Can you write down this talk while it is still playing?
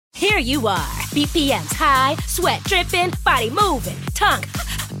Here you are, BPMs high, sweat dripping, body moving, tongue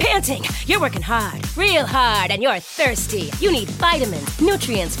panting. You're working hard, real hard, and you're thirsty. You need vitamins,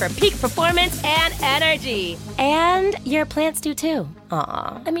 nutrients for peak performance and energy. And your plants do too.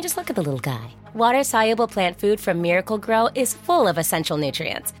 Aw, I mean, just look at the little guy. Water-soluble plant food from Miracle Grow is full of essential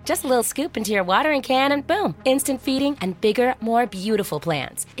nutrients. Just a little scoop into your watering can and boom, instant feeding and bigger, more beautiful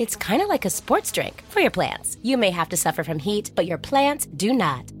plants. It's kind of like a sports drink for your plants. You may have to suffer from heat, but your plants do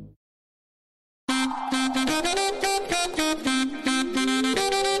not.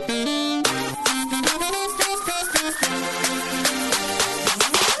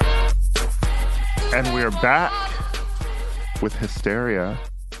 And we're back with Hysteria.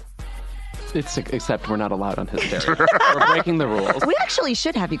 Except we're not allowed on Hysteria. We're breaking the rules. We actually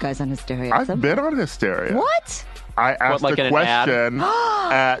should have you guys on Hysteria. I've been on Hysteria. What? I asked a question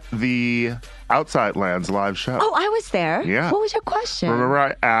at the Outside Lands live show. Oh, I was there. Yeah. What was your question? Remember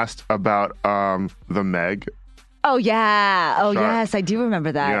I asked about the Meg? Oh, yeah. Oh, Sorry. yes. I do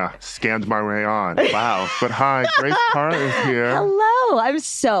remember that. Yeah. Scanned my way on. Wow. But hi, Grace Parra is here. Hello. I'm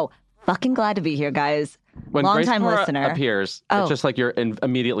so fucking glad to be here, guys. When Long-time Grace Parra listener. appears, it's just like you're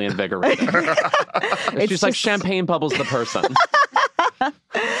immediately invigorated. It's just like champagne bubbles the person.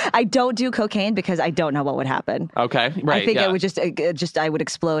 I don't do cocaine because I don't know what would happen. Okay, right. I think I would just I would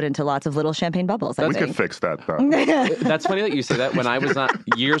explode into lots of little champagne bubbles. We could fix that, though. That's funny that you say that. When I was on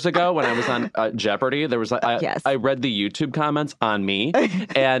years ago, when I was on Jeopardy, there was I read the YouTube comments on me,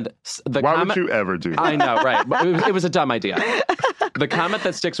 and Why would you ever do that? I know, right? It was a dumb idea. The comment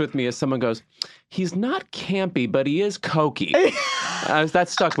that sticks with me is someone goes, "He's not campy, but he is cokey." That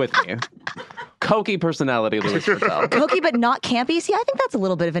stuck with me. Cokey personality, Louis Purcell. Cokey, but not campy. See, I think that's a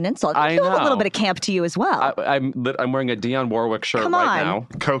little bit of an insult. I feel a little bit of camp to you as well. I'm wearing a Dionne Warwick shirt Come right on. now.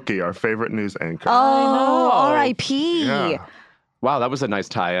 Cokey, our favorite news anchor. Oh, R.I.P. Yeah. Wow, that was a nice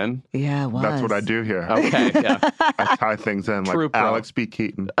tie-in. Yeah, it was. That's what I do here. Okay, yeah. I tie things in True like pro. Alex B.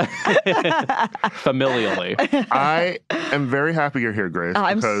 Keaton. Familially. I am very happy you're here, Grace,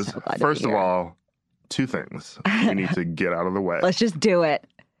 I'm because so glad to first be of here. all, two things we need to get out of the way. Let's just do it.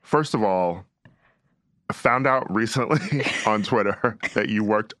 First of all, I found out recently on Twitter that you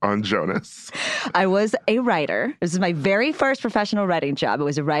worked on Jonas. I was a writer. This is my very first professional writing job. I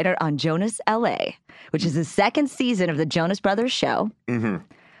was a writer on Jonas L.A., which is the second season of the Jonas Brothers show,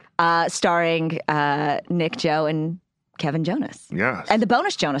 starring Nick, Joe, and Kevin Jonas. Yes. And the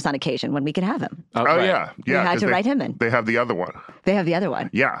bonus Jonas on occasion when we could have him. Oh, right. yeah. We had to write him in. They have the other one. They have the other one.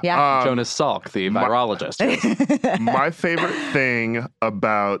 Yeah. Yeah. Jonas Salk, the virologist. My favorite thing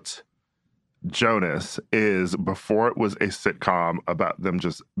about Jonas is before it was a sitcom about them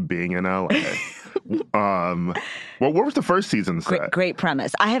just being in LA. What was the first season set? Great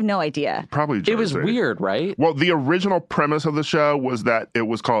premise. I have no idea. Probably Jersey. It was weird, right? Well, the original premise of the show was that it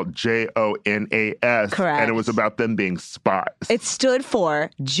was called JONAS. Correct. And it was about them being spies. It stood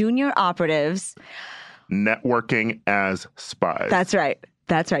for Junior Operatives. Networking as spies. That's right.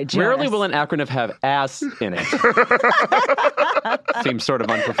 That's right. Jonas. Rarely will an acronym have ass in it. Seems sort of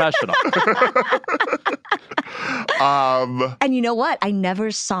unprofessional. And you know what? I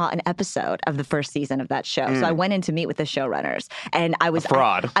never saw an episode of the first season of that show. So I went in to meet with the showrunners, and I was A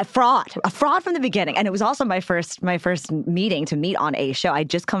fraud. A fraud from the beginning. And it was also my first meeting to meet on a show. I'd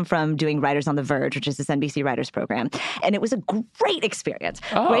just come from doing Writers on the Verge, which is this NBC writers program, and it was a great experience.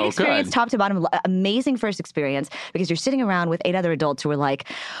 Oh, great experience, good. top to bottom. Amazing first experience because you're sitting around with 8 other adults who are like,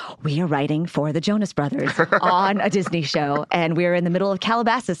 we are writing for the Jonas Brothers on a Disney show, and we're in the middle of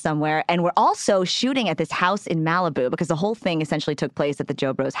Calabasas somewhere, and we're also shooting at this house in Malibu because the whole thing essentially took place at the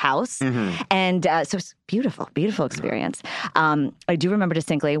Joe Bros house. And so it's beautiful, beautiful experience. I do remember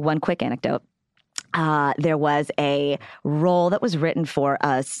distinctly one quick anecdote. There was a role that was written for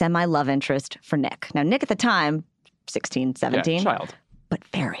a semi-love interest for Nick. Now, Nick at the time, 16, 17. Yeah, child. But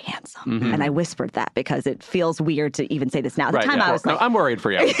very handsome. And I whispered that because it feels weird to even say this now. At the Right, time yeah. I was like, I'm worried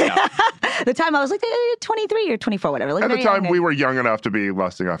for you. Yeah. the time I was like 23 or 24, whatever. Like At the very time, young. we were young enough to be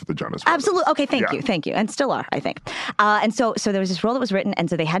lusting after the Jonas Brothers. Absolutely. Okay, thank Yeah. you. Thank you. And still are, I think. And so there was this role that was written, and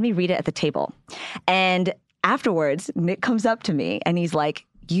so they had me read it at the table. And afterwards, Nick comes up to me and he's like,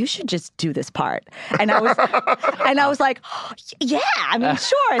 you should just do this part. And I was like, oh, yeah, I mean,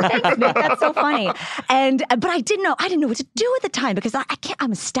 sure. Thanks, Nick. That's so funny. But I didn't know what to do at the time because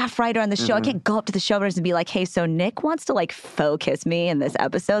I'm a staff writer on the show. I can't go up to the showrunners and be like, hey, so Nick wants to like faux kiss me in this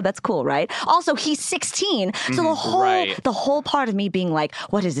episode. That's cool, right? Also, he's 16. So the whole part of me being like,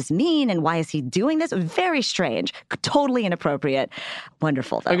 what does this mean? And why is he doing this? Very strange, totally inappropriate.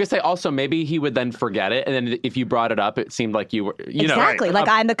 Wonderful, though. I guess say also maybe he would then forget it. And then if you brought it up, it seemed like you were, Exactly. Like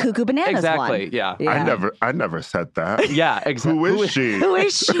I'm the cuckoo bananas Exactly. one. Yeah. I never said that. Yeah. Exactly. Who is she? Who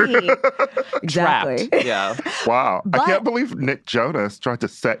is she? Exactly. Trapped. Yeah. Wow. But- I can't believe Nick Jonas tried to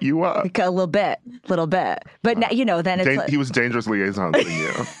set you up. A little bit. But now, then it's like, He was dangerous liaison to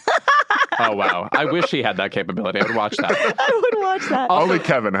you. Oh wow. I wish he had that capability. I would watch that. I would watch that. Only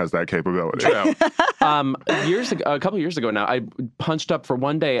Kevin has that capability. True. A couple years ago now, I punched up for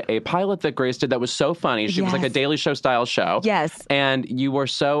one day a pilot that Grace did that was so funny. She was like a Yes. Daily Show style show. Yes. And you were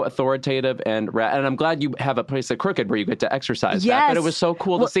so authoritative and I'm glad you have a place at Crooked where you get to exercise that. Yes. But it was so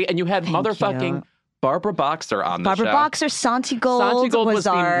cool to see. And you had thank motherfucking you. Barbara Boxer on the Barbara show. Boxer, Santi Gold, Santi Gold was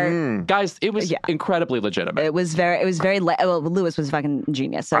our. guys, it was incredibly legitimate. It was very. Well, Lewis was fucking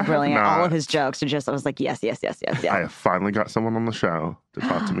genius, so I have brilliant. All of not. his jokes are just. I was like, yes. I have finally got someone on the show to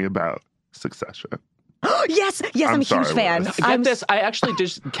talk to me about Succession. yes. I'm I'm a huge sorry, fan. Lewis. Get this, I actually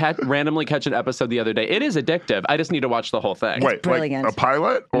just randomly catch an episode the other day. It is addictive. I just need to watch the whole thing. Wait, brilliant. like a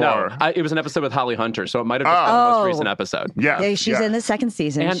pilot? Or... No, it was an episode with Holly Hunter, so it might have just been the most recent episode. Yes, Yeah, she's yes. in the second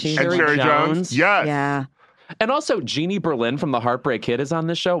season. And She's And Sherry Jones? Yes. yeah. And also, Jeannie Berlin from The Heartbreak Kid is on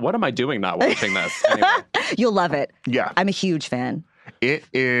this show. What am I doing not watching this? Anyway. You'll love it. Yeah. I'm a huge fan. It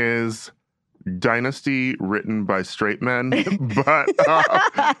is Dynasty written by straight men,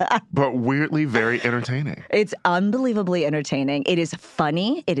 but weirdly very entertaining. It's unbelievably entertaining. It is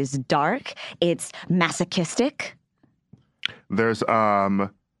funny. It is dark. It's masochistic. There's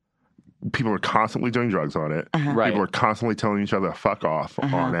people are constantly doing drugs on it. Right. People are constantly telling each other to fuck off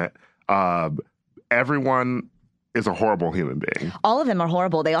on it. Everyone is a horrible human being. All of them are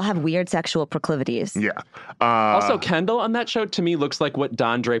horrible. They all have weird sexual proclivities. Yeah. Also, Kendall on that show to me looks like what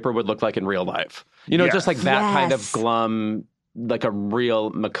Don Draper would look like in real life. You know, just like that kind of Yes. glum, like a real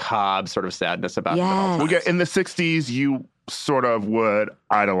macabre sort of sadness about it all. Yes. Well, yeah, in the 60s, you sort of would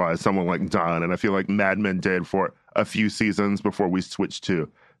idolize someone like Don, and I feel like Mad Men did for a few seasons before we switched to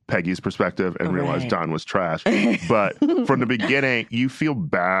Peggy's perspective and realized Right. Don was trash. But from the beginning, you feel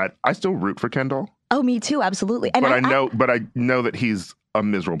bad. I still root for Kendall, Oh, me too. Absolutely. And but I know that he's a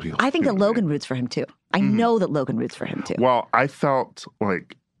miserable I think that human Logan being. roots for him too. I know that Logan roots for him too. Well, I felt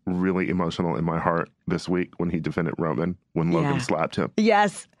like really emotional in my heart this week when he defended Roman when Logan Yeah. slapped him.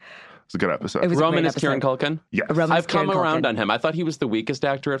 Yes. It's a good episode. It was a Roman great is Kieran Culkin. Yes. Roman's I've come Kieran around Culkin. on him. I thought he was the weakest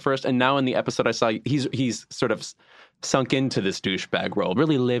actor at first, and now in the episode I saw, he's sort of sunk into this douchebag role,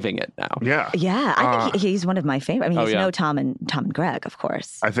 really living it now. Yeah. Yeah, I think he's one of my favorite. I mean, he's yeah. no Tom and Greg, of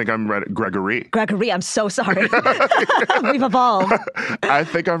course. I think I'm ready. Gregory. Gregory, I'm so sorry. We've evolved. I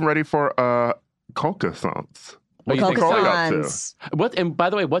think I'm ready for Colca-Sans. Oh, you think so? Colca-Sans. What? And by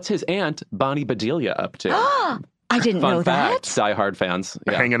the way, what's his aunt Bonnie Bedelia up to? I didn't Fun know fact, that. Die Hard fans.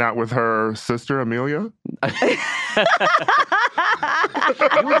 Yeah. Hanging out with her sister, Amelia.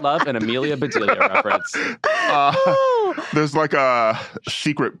 You love an Amelia Bedelia reference. There's like a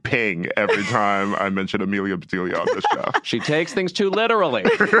secret ping every time I mention Amelia Bedelia on this show. She takes things too literally.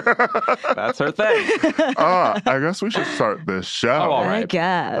 That's her thing. I guess we should start this show. Oh, all I right.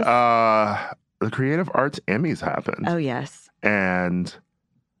 guess. The Creative Arts Emmys happened. Oh, yes. And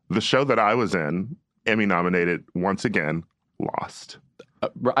the show that I was in, Emmy nominated once again, lost.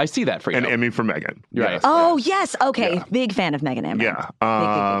 I see that for you. An Emmy for Megan. Right. Yes. Oh, yes. Okay. Yeah. Big fan of Megan Amber. Yeah.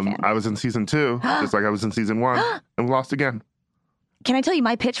 Big fan. I was in season 2, just like I was in season 1, and lost again. Can I tell you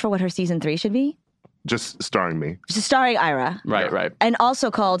my pitch for what her season 3 should be? Just starring me. She's starring Ira. Right, right. And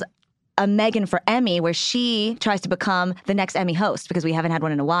also called A Megan for Emmy, where she tries to become the next Emmy host because we haven't had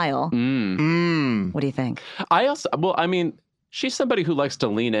one in a while. What do you think? I mean, she's somebody who likes to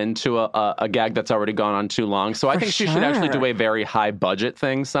lean into a gag that's already gone on too long. So I think she should actually do a very high budget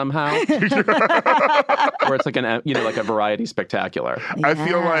thing somehow, where it's like like a variety spectacular. I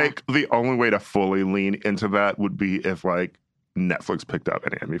feel Yeah. like the only way to fully lean into that would be if like Netflix picked up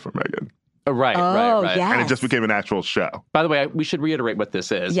an Emmy for Megan. Right, Oh, right. yeah. And it just became an actual show. By the way, we should reiterate what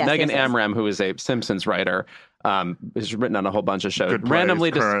this is. Yes, Megan yes, yes. Amram, who is a Simpsons writer, has written on a whole bunch of shows. Good Place,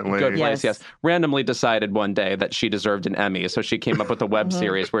 currently. Good Place, Yes. yes. Randomly decided one day that she deserved an Emmy, so she came up with a web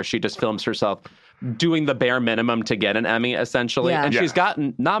series where she just films herself doing the bare minimum to get an Emmy, essentially. Yeah. And Yeah. she's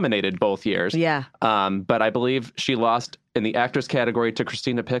gotten nominated both years. Yeah. But I believe she lost in the actress category to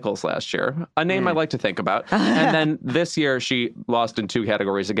Christina Pickles last year, a name I like to think about. And then this year she lost in 2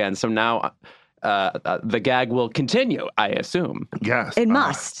 categories again. So now the gag will continue, I assume. Yes. It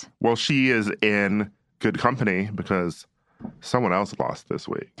must. Well, she is in good company because someone else lost this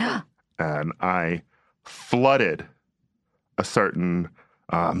week. And I flooded a certain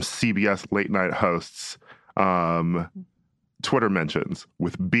CBS late night host's Twitter mentions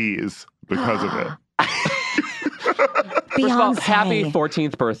with bees because of it. First of all, Beyonce. happy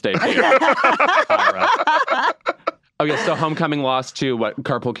 14th birthday to you, Ira. Oh, yeah. So Homecoming lost to what?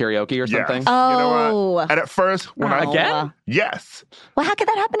 Carpool Karaoke or Yes. something? You know Oh. what? And at first, when I Again? yes, Well, how could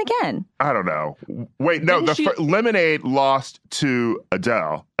that happen again? I don't know. Wait, no, Didn't she- Lemonade lost to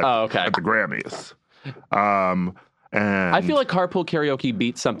Adele at, Oh, okay. at the Grammys. And I feel like Carpool Karaoke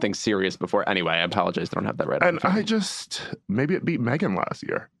beat something serious before. Anyway, I apologize. I don't have that right. and I just maybe it beat Megan last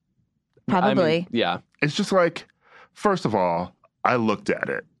year. Probably. Yeah. It's just like, first of all, I looked at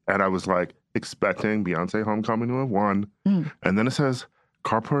it and I was like expecting Beyonce Homecoming to have won. Mm. And then it says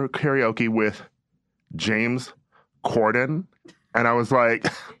Carpool Karaoke with James Corden. And I was like,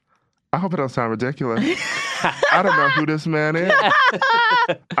 I hope it don't sound ridiculous. I don't know who this man is.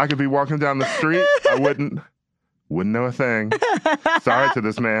 I could be walking down the street. I wouldn't know a thing. Sorry to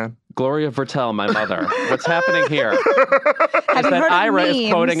this man. Gloria Vertel, my mother. What's happening here? Have you That heard of Ira memes?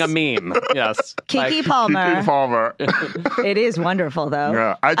 is quoting a meme. Yes. Kiki Palmer. Kiki Palmer. It is wonderful, though.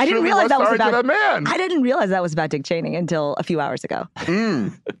 Yeah, I didn't truly realize was that was sorry about to that man. I didn't realize that was about Dick Cheney until a few hours ago,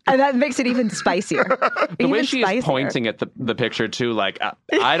 Mm. and that makes it even spicier. The way she is pointing at the picture, too, like,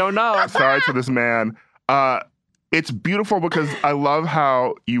 I don't know. Sorry to this man. It's beautiful because I love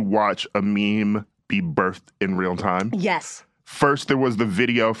how you watch a meme be birthed in real time. Yes. First, there was the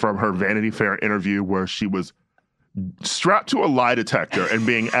video from her Vanity Fair interview where she was strapped to a lie detector and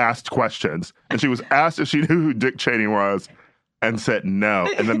being asked questions. And she was asked if she knew who Dick Cheney was and said no.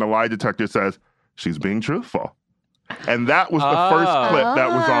 And then the lie detector says, she's being truthful. And that was the first clip that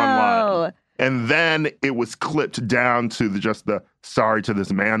was online. And then it was clipped down to just the sorry to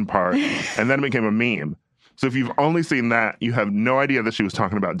this man part. And then it became a meme. So if you've only seen that, you have no idea that she was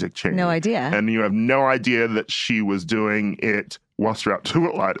talking about Dick Cheney. No idea. And you have no idea that she was doing it while strapped to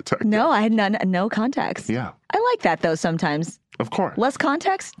a lie detector. No, I had no context. Yeah, I like that though. Sometimes of course. less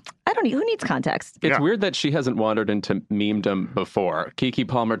context. I don't need. Who needs context? It's Yeah. weird that she hasn't wandered into memedom before. Kiki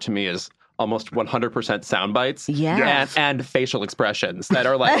Palmer, to me, is almost 100% sound bites. Yes. And facial expressions that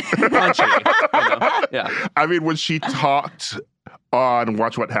are like punchy. You know? Yeah. I mean, when she talked on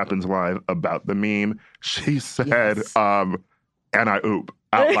Watch What Happens Live about the meme, she said, Yes. and I oop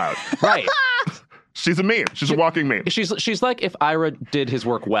out loud. Right. She's a meme. She's a walking meme. She's like if Ira did his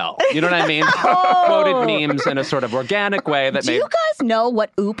work well. You know what I mean? Quoted memes in a sort of organic way that Do made. you guys know what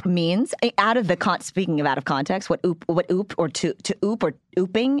oop means? Out of the speaking of out of context, what oop or to oop or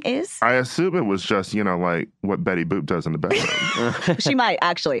ooping is? I assume it was just, like what Betty Boop does in the bedroom. She might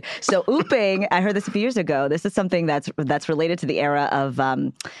actually. So ooping, I heard this a few years ago. This is something that's related to the era of.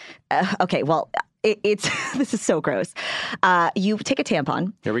 It's this is so gross. You take a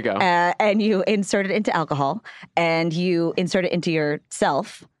tampon. Here we go. And you insert it into alcohol, and you insert it into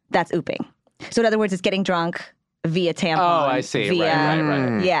yourself. That's ooping. So in other words, it's getting drunk via tampon. Oh, I see.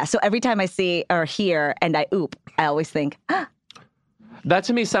 Right. Yeah. So every time I see or hear and I oop, I always think, That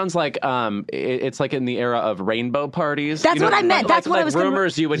to me sounds like it's like in the era of rainbow parties. That's what I meant. That's what I was gonna-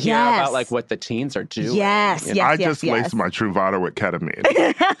 rumors you would hear Yes. about like what the teens are doing. yes, yes, I yes, just yes. laced my Truvada with ketamine.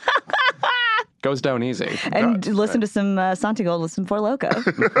 Goes down easy. And listen to some Santiago, listen Four Loko.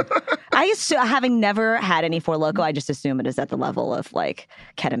 Having never had any Four Loko, I just assume it is at the level of like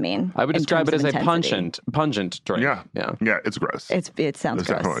ketamine. I would in describe it terms as of a intensity. pungent drink. Yeah. Yeah. Yeah, it's gross. It sounds It's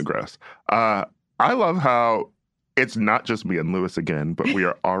gross. definitely gross. I love how it's not just me and Lewis again, but we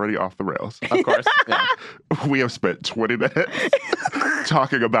are already off the rails. Of course. Yeah. We have spent 20 minutes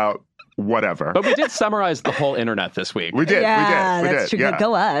talking about whatever. But we did summarize the whole internet this week. We did. Yeah, we did. that's true. Yeah.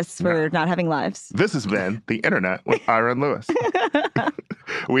 Go us for not having lives. This has been the internet with Ira and Lewis.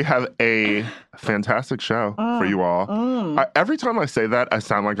 We have a fantastic show for you all. Every time I say that, I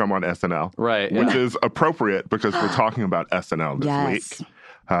sound like I'm on SNL. Right. Which Yeah. is appropriate because we're talking about SNL this Yes.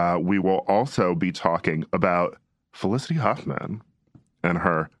 week. We will also be talking about Felicity Huffman and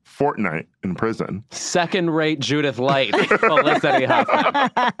her fortnight in prison. Second-rate Judith Light, Felicity Huffman.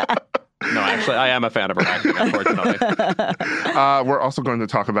 No, actually, I am a fan of her acting, unfortunately. We're also going to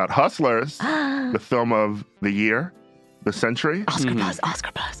talk about Hustlers, the film of the year, the century. Oscar buzz,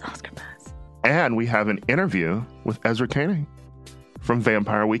 Oscar buzz, Oscar buzz. And we have an interview with Ezra Koenig from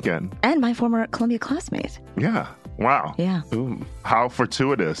Vampire Weekend. And my former Columbia classmate. Yeah. Wow. Yeah, Ooh. How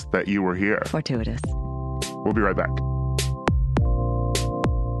fortuitous that you were here. fortuitous. We'll be right back.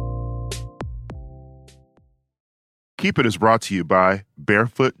 Keep It is brought to you by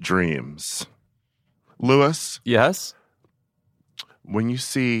Barefoot Dreams. Lewis, Yes? when you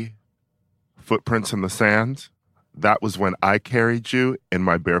see footprints in the sand, that was when I carried you in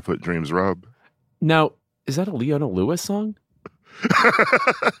my Barefoot Dreams robe. Now, is that a Leona Lewis song?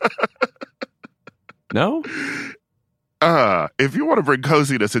 No? If you want to bring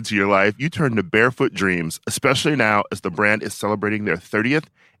coziness into your life, you turn to Barefoot Dreams, especially now as the brand is celebrating their 30th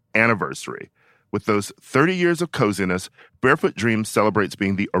anniversary. with those 30 years of coziness, Barefoot Dreams celebrates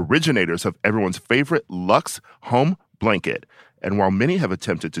being the originators of everyone's favorite luxe home blanket. And while many have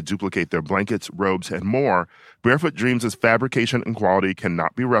attempted to duplicate their blankets, robes, and more, Barefoot Dreams' fabrication and quality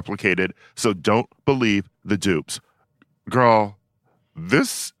cannot be replicated, so don't believe the dupes. Girl,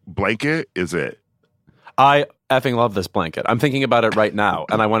 this blanket is it. I effing love this blanket. I'm thinking about it right now,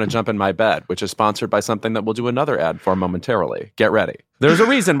 and I want to jump in my bed, which is sponsored by something that we'll do another ad for momentarily. Get ready. There's a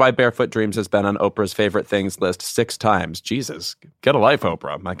reason why Barefoot Dreams has been on Oprah's favorite things list 6 times. Jesus, get a life,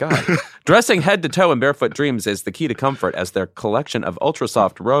 Oprah. My God. Dressing head to toe in Barefoot Dreams is the key to comfort, as their collection of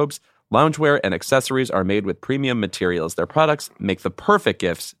ultra-soft robes, loungewear, and accessories are made with premium materials. Their products make the perfect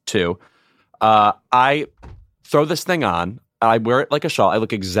gifts, too. I throw this thing on. I wear it like a shawl. I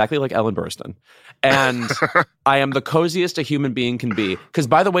look exactly like Ellen Burstyn. And I am the coziest a human being can be. Because,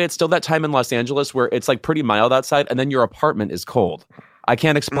 by the way, it's still that time in Los Angeles where it's like pretty mild outside, and then your apartment is cold. I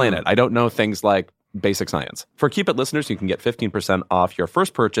can't explain it. I don't know things like basic science. For Keep It listeners, you can get 15% off your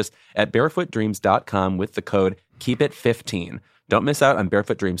first purchase at barefootdreams.com with the code KEEPIT15. Don't miss out on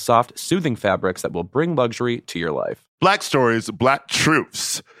Barefoot Dreams soft, soothing fabrics that will bring luxury to your life. Black Stories, Black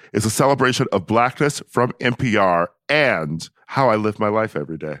Truths is a celebration of Blackness from NPR and how I live my life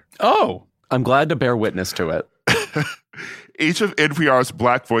every day. Oh, I'm glad to bear witness to it. Each of NPR's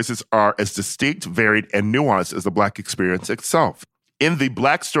Black voices are as distinct, varied, and nuanced as the Black experience itself. In the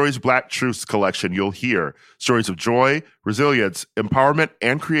Black Stories, Black Truths collection, you'll hear stories of joy, resilience, empowerment,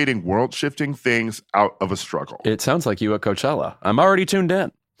 and creating world-shifting things out of a struggle. It sounds like you at Coachella. I'm already tuned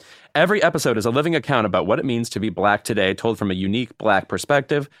in. Every episode is a living account about what it means to be Black today, told from a unique Black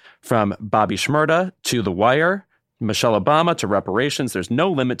perspective. From Bobby Shmurda to The Wire, Michelle Obama to reparations, there's no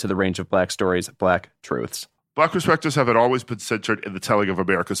limit to the range of Black stories, Black truths. Black perspectives haven't always been centered in the telling of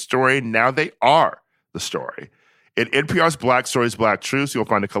America's story. Now they are the story. In NPR's Black Stories, Black Truths, you'll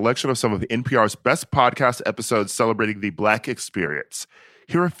find a collection of some of NPR's best podcast episodes celebrating the Black experience.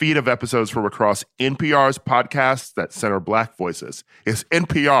 Hear a feed of episodes from across NPR's podcasts that center Black voices. It's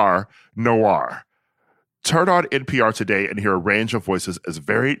NPR Noir. Turn on NPR today and hear a range of voices as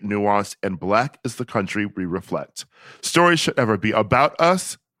varied, nuanced, and Black as the country we reflect. Stories should never be about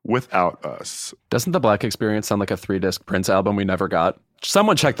us without us. Doesn't the Black experience sound like a 3-disc Prince album we never got?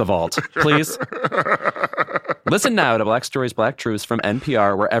 Someone check the vault, please. Listen now to Black Stories, Black Truths from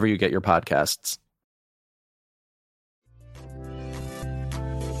NPR, wherever you get your podcasts.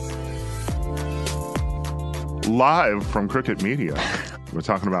 Live from Crooked Media, we're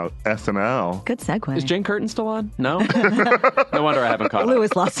talking about SNL. Good segue. Is Jane Curtin still on? No? No wonder I haven't caught Lou up.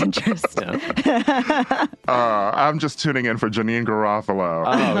 has lost interest. Yeah. I'm just tuning in for Janine Garofalo.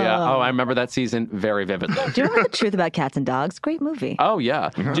 Oh, yeah. Oh, I remember that season very vividly. Do you remember The Truth About Cats and Dogs? Great movie. Oh, yeah.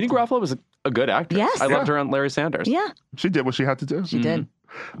 Jeannie Garofalo was a good actress. Yes. I loved her on Larry Sanders. Yeah, She did what she had to do. she did.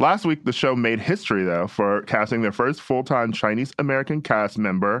 Last week, the show made history, though, for casting their first full-time Chinese-American cast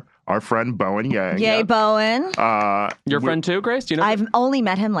member, our friend Bowen Yang. Yay, Bowen. Your friend too, Grace? Do you know? I've only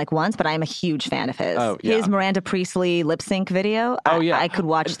met him like once, but I'm a huge fan of his. Oh, yeah. His Miranda Priestley lip sync video. Oh, yeah. I could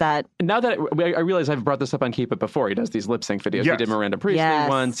watch that. Now that I realize I've brought this up on Keep It before, he does these lip sync videos. Yes. He did Miranda Priestley Yes.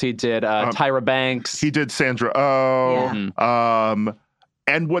 once. He did Tyra Banks. He did Sandra Oh.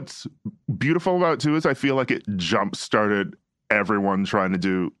 And what's beautiful about it, too, is I feel like it jump-started everyone trying to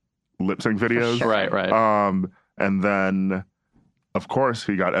do lip-sync videos. Sure. Right. And then, of course,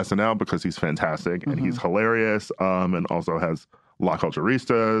 he got SNL because he's fantastic and he's hilarious, and also has La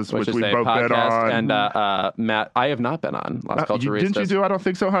Culturistas, which is we've a both been podcast. on. And Matt, I have not been on Las Culturistas. Didn't you do I Don't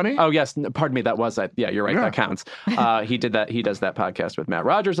Think So, Honey? Oh, yes. Pardon me. That was that. Yeah, you're right. Yeah. That counts. He did that. He does that podcast with Matt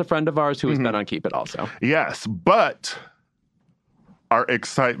Rogers, a friend of ours who has been on Keep It also. Yes, but our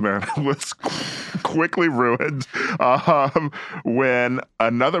excitement was quickly ruined when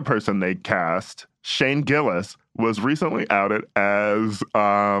another person they cast, Shane Gillis, was recently outed as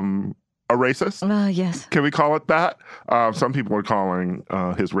a racist. Yes. Can we call it that? Some people are calling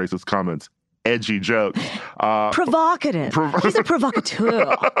his racist comments edgy jokes. Provocative. He's a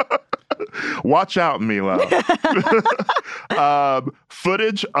provocateur. Watch out, Milo.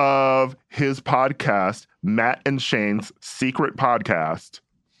 Footage of his podcast, Matt and Shane's Secret Podcast.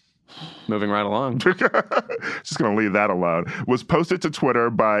 Moving right along. Just going to leave that alone. Was posted to Twitter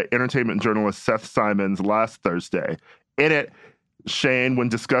by entertainment journalist Seth Simons last Thursday. In it, Shane, when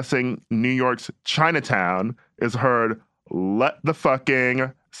discussing New York's Chinatown, is heard, "Let the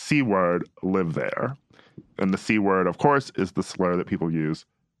fucking C word live there." And the C word, of course, is the slur that people use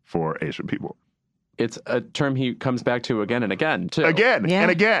for Asian people. It's a term he comes back to again and again, too. Again Yeah.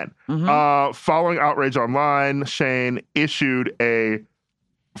 and again. Following outrage online, Shane issued a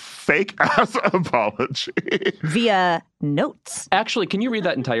fake ass apology. Via notes. Actually, can you read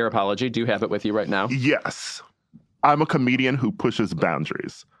that entire apology? Do you have it with you right now? Yes. I'm a comedian who pushes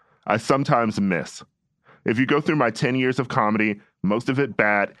boundaries. I sometimes miss. If you go through my 10 years of comedy, most of it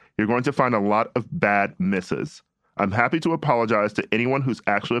bad, you're going to find a lot of bad misses. I'm happy to apologize to anyone who's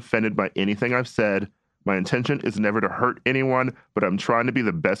actually offended by anything I've said. My intention is never to hurt anyone, but I'm trying to be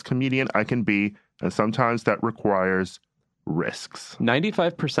the best comedian I can be, and sometimes that requires risks.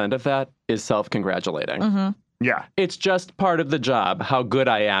 95% of that is self-congratulating. Mm-hmm. Yeah. It's just part of the job, how good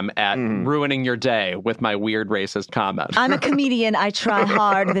I am at ruining your day with my weird racist comment. I'm a comedian. I try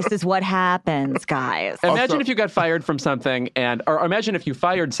hard. This is what happens, guys. Imagine if you got fired from something or imagine if you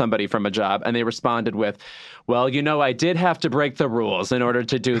fired somebody from a job and they responded with, well, you know, I did have to break the rules in order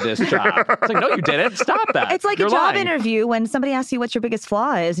to do this job. It's like, no, you didn't. Stop that. It's like You're a job lying. interview when somebody asks you what your biggest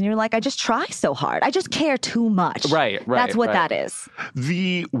flaw is, and you're like, I just try so hard. I just care too much. Right. That's what right. that is.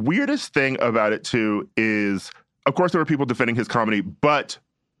 The weirdest thing about it, too, is, of course, there were people defending his comedy, but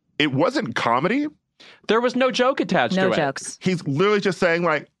it wasn't comedy. There was no joke attached to No it. jokes. He's literally just saying,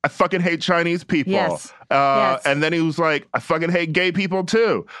 like, I fucking hate Chinese people. Yes. Yes. And then he was like, I fucking hate gay people,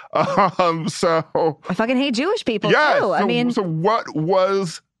 too. So, I fucking hate Jewish people, yeah. too. I mean, So what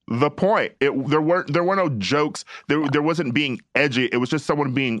was the point? There were no jokes. There wasn't being edgy. It was just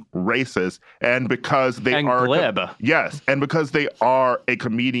someone being racist. And because they And are glib. Yes. And because they are a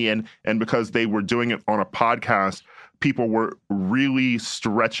comedian and because they were doing it on a podcast, people were really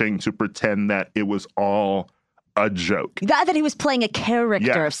stretching to pretend that it was all a joke. that he was playing a character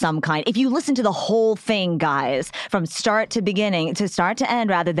Yes. of some kind. If you listen to the whole thing, guys, from start to end,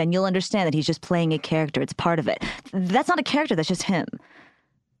 rather, then you'll understand that he's just playing a character. It's part of it. That's not a character. That's just him.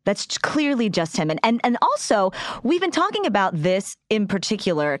 That's clearly just him. And also, we've been talking about this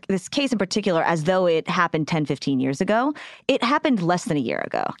case in particular, as though it happened 10, 15 years ago. It happened less than a year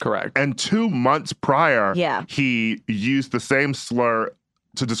ago. Correct. And 2 months prior, Yeah. he used the same slur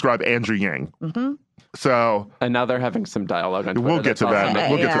to describe Andrew Yang. Mm-hmm. So And now they're having some dialogue on Twitter. we'll get to That's that. awesome.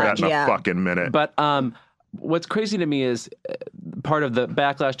 We'll get to that in Yeah. a fucking minute. But what's crazy to me is part of the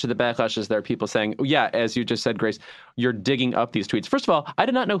backlash to the backlash is there are people saying, yeah, as you just said, Grace, you're digging up these tweets. First of all, I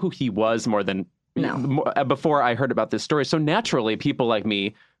did not know who he was before I heard about this story. So naturally, people like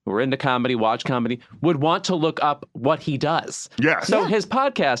me who are into comedy, watch comedy, would want to look up what he does. Yes. So his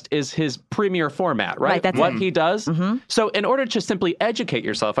podcast is his premier format, right? Right, that's what it. he does. So in order to simply educate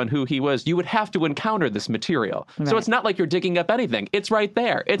yourself on who he was, you would have to encounter this material. So Right. it's not like you're digging up anything. It's right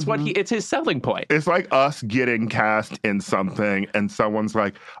there. It's it's his selling point. It's like us getting cast in something and someone's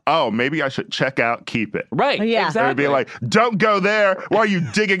like, oh, maybe I should check out Keep It. Right. Yeah. And it'd Exactly. be like, don't go there. Why are you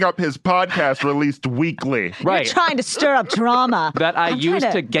digging up his podcast released weekly? right. You're trying to stir up drama. That I I'm used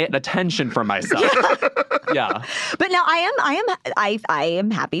trying to get attention for myself. Yeah. But now I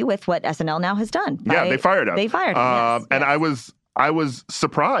am happy with what SNL now has done. Yeah, they fired him. They fired him. Yes, And yes. I was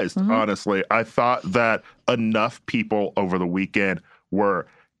surprised, honestly. I thought that enough people over the weekend were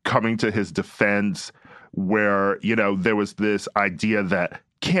coming to his defense where, there was this idea that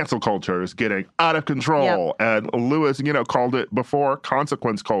cancel culture is getting out of control. And Lewis, called it before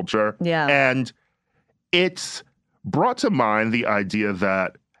consequence culture. Yeah. And it's brought to mind the idea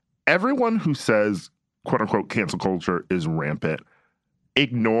that everyone who says, quote unquote, cancel culture is rampant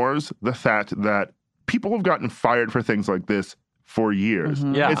ignores the fact that people have gotten fired for things like this for years.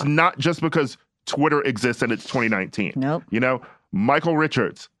 Yeah. It's not just because Twitter exists and it's 2019. Nope. Michael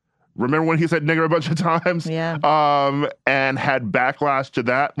Richards, remember when he said nigger a bunch of times? Yeah. And had backlash to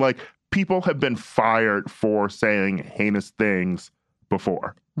that? Like, people have been fired for saying heinous things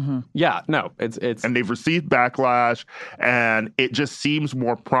before. Yeah. No, it's And they've received backlash, and it just seems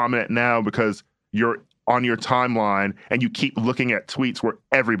more prominent now because you're on your timeline and you keep looking at tweets where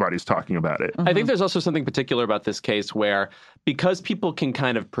everybody's talking about it. I think there's also something particular about this case where, because people can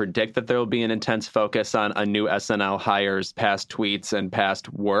kind of predict that there will be an intense focus on a new SNL hire's past tweets and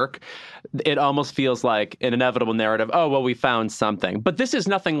past work, it almost feels like an inevitable narrative. Oh, well, we found something. But this is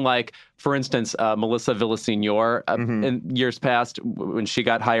nothing like, for instance, Melissa Villaseñor in years past, when she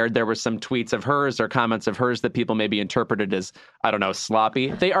got hired, there were some tweets of hers or comments of hers that people maybe interpreted as, I don't know,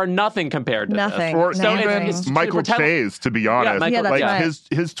 sloppy. They are nothing compared to Nothing. this. Or So even it's Michael pretend- Chase, to be honest. Michael- Yeah, that's like right.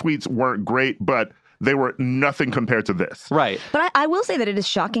 his tweets weren't great, but they were nothing compared to this. Right. But I will say that it is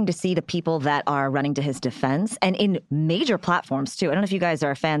shocking to see the people that are running to his defense, and in major platforms too. I don't know if you guys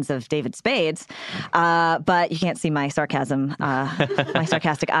are fans of David Spades, but you can't see my sarcasm, my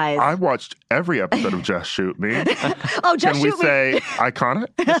sarcastic eyes. I watched every episode of Just Shoot Me. Oh, Just Can we Shoot Me. say iconic?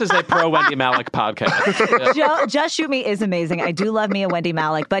 This is a pro Wendy Malick podcast. Just Shoot Me is amazing. I do love me a Wendy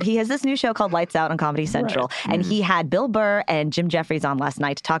Malick, but he has this new show called Lights Out on Comedy Central. Right. And he had Bill Burr and Jim Jeffries on last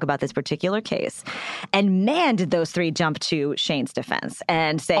night to talk about this particular case. And man, did those three jump to Shane's defense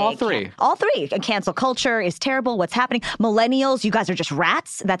and say, All three. All three. Cancel culture is terrible. What's happening? Millennials, you guys are just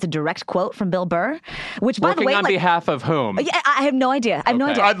rats. That's a direct quote from Bill Burr. Which, by Working the way, on behalf of whom? Yeah, I have no idea. I have no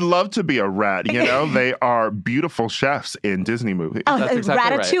Okay. idea. I'd love to be a rat. You know, they are beautiful chefs in Disney movies. That's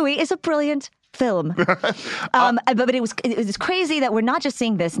exactly right. Ratatouille is a brilliant film. But it was crazy that we're not just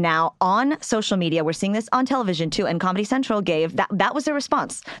seeing this now on social media. We're seeing this on television too. And Comedy Central gave that was the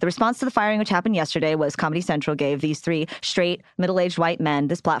response. The response to the firing, which happened yesterday, was Comedy Central gave these three straight middle-aged white men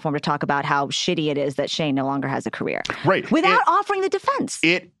this platform to talk about how shitty it is that Shane no longer has a career. Right. Without offering the defense.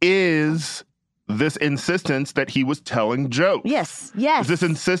 It is this insistence that he was telling jokes. Yes. This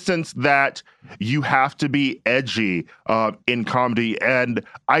insistence that you have to be edgy in comedy. And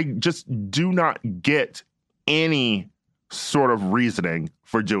I just do not get any sort of reasoning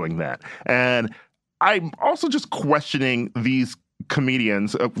for doing that. And I'm also just questioning these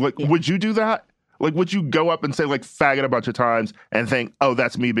comedians. Would you do that? Like, would you go up and say, like, faggot a bunch of times and think, oh,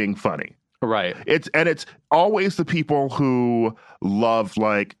 that's me being funny? Right. It's always the people who love,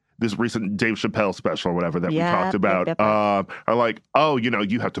 like, this recent Dave Chappelle special or whatever that we talked about are like, oh, you know,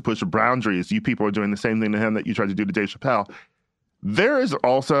 you have to push boundaries. You people are doing the same thing to him that you tried to do to Dave Chappelle. There is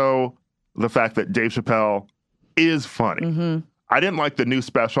also the fact that Dave Chappelle is funny. Mm-hmm. I didn't like the new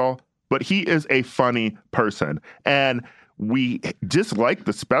special, but he is a funny person. And we disliked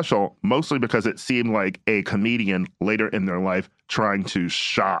the special mostly because it seemed like a comedian later in their life trying to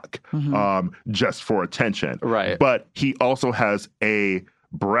shock just for attention. Right. But he also has a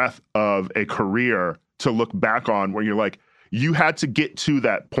breadth of a career to look back on where you're like, you had to get to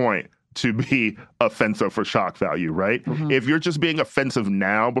that point to be offensive for shock value, right? Mm-hmm. If you're just being offensive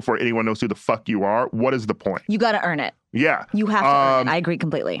now before anyone knows who the fuck you are, what is the point? You got to earn it. Yeah. You have to earn it. I agree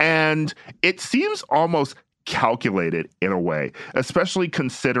completely. And it seems almost calculated in a way, especially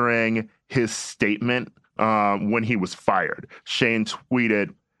considering his statement when he was fired. Shane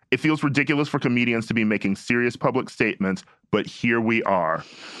tweeted, "It feels ridiculous for comedians to be making serious public statements, but here we are."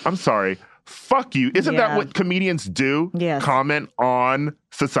 I'm sorry. Fuck you. Isn't that what comedians do? Yes. Comment on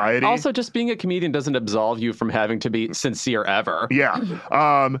society? Also, just being a comedian doesn't absolve you from having to be sincere ever. Yeah.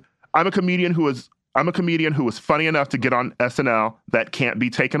 I'm a comedian who was funny enough to get on SNL. That can't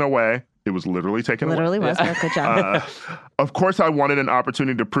be taken away. It was literally taken away. Literally was. Yeah. Good job. Of course, I wanted an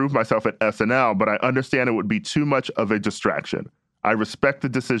opportunity to prove myself at SNL, but I understand it would be too much of a distraction. I respect the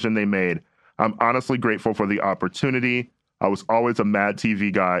decision they made. I'm honestly grateful for the opportunity. I was always a Mad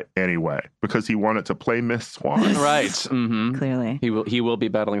TV guy anyway, because he wanted to play Miss Swan. Right. Mm-hmm. Clearly. He will be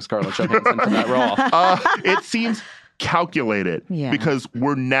battling Scarlett Johansson for that role. It seems calculated Yeah. because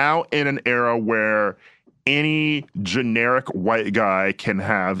we're now in an era where any generic white guy can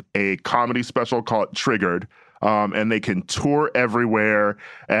have a comedy special called Triggered, and they can tour everywhere,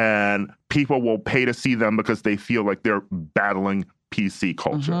 and people will pay to see them because they feel like they're battling PC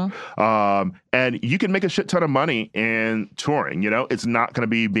culture. And you can make a shit ton of money in touring, you know? It's not going to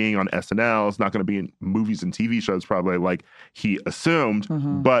be being on SNL. It's not going to be in movies and TV shows probably like he assumed.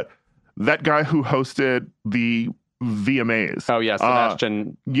 But that guy who hosted the VMAs. Oh, yeah,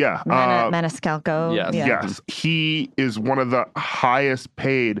 Sebastian. Yeah. Maniscalco. Yes. Yeah. Yes. He is one of the highest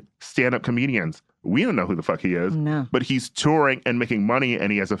paid stand-up comedians. We don't know who the fuck he is. No. But he's touring and making money,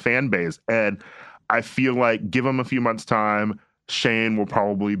 and he has a fan base. And I feel like give him a few months' time, Shane will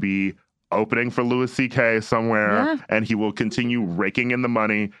probably be opening for Louis C.K. somewhere, and he will continue raking in the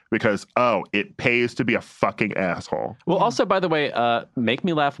money because, it pays to be a fucking asshole. Well, also, by the way, make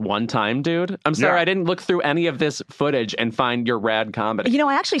me laugh one time, dude. I'm sorry, Yeah. I didn't look through any of this footage and find your rad comedy. You know,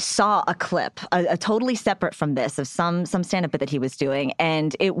 I actually saw a clip, a totally separate from this, of some stand-up bit that he was doing,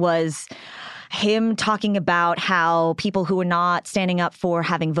 and it was him talking about how people who were not standing up for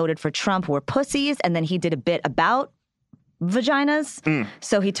having voted for Trump were pussies, and then he did a bit about vaginas.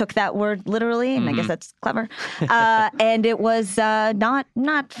 So he took that word literally, and I guess that's clever. And it was not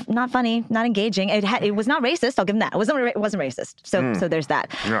funny, not engaging. It was not racist. I'll give him that. It wasn't racist. So there's that.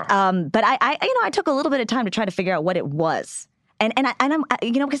 Yeah. But I took a little bit of time to try to figure out what it was. And I'm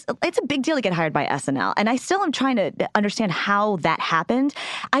because it's a big deal to get hired by SNL, and I still am trying to understand how that happened.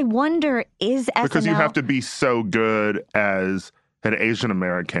 I wonder, is SNL Because you have to be so good as an Asian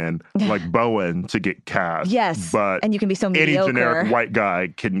American like Bowen to get cast. Yes, but and you can be so any mediocre. generic white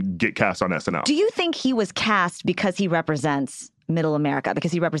guy can get cast on SNL. Do you think he was cast because he represents Middle America,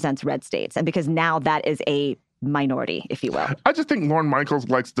 because he represents red states, and because now that is a minority, if you will? I just think Lorne Michaels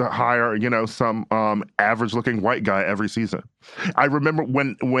likes to hire, some average-looking white guy every season. I remember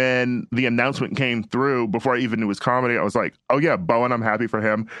when the announcement came through, before I even knew his comedy, I was like, oh yeah, Bowen, I'm happy for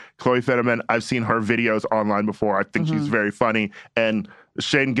him. Chloe Finneman, I've seen her videos online before. I think she's very funny. And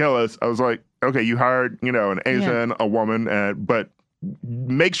Shane Gillis, I was like, okay, you hired, an Asian, a woman, but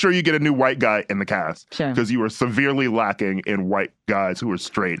make sure you get a new white guy in the cast, because you were severely lacking in white guys who were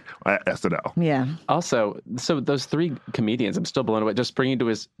straight at SNL. Yeah. Also, so those three comedians, I'm still blown away. Just bringing to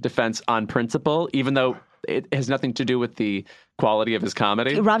his defense on principle, even though it has nothing to do with the quality of his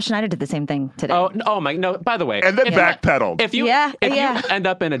comedy. Rob Schneider did the same thing today. Oh my! No, by the way, and then backpedaled. If you end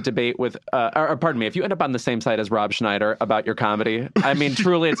up in a debate with, or pardon me, if you end up on the same side as Rob Schneider about your comedy, I mean,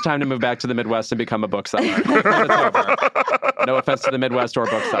 truly, it's time to move back to the Midwest and become a bookseller. It's over. No offense to the Midwest or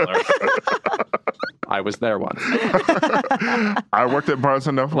booksellers. I was there once. I worked at Barnes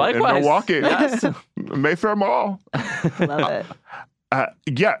 & Noble in Milwaukee. Yes. Mayfair Mall. Love it.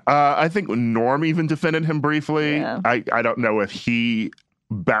 I think Norm even defended him briefly. Yeah. I don't know if he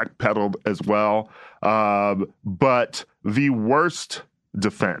backpedaled as well. But the worst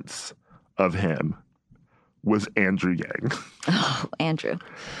defense of him was Andrew Yang. Oh, Andrew.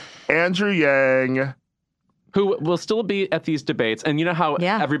 Andrew Yang. Who will still be at these debates. And you know how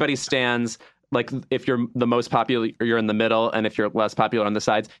everybody stands, like if you're the most popular, you're in the middle, and if you're less popular on the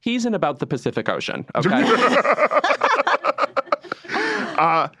sides, he's in about the Pacific Ocean, okay?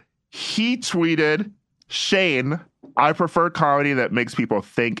 He tweeted, Shane, I prefer comedy that makes people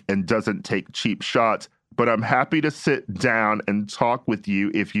think and doesn't take cheap shots, but I'm happy to sit down and talk with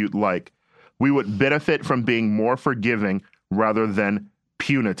you if you'd like. We would benefit from being more forgiving rather than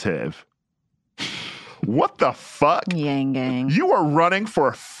punitive. What the fuck? Yang gang. You are running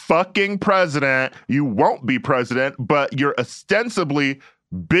for fucking president. You won't be president, but you're ostensibly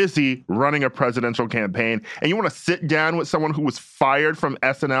busy running a presidential campaign, and you want to sit down with someone who was fired from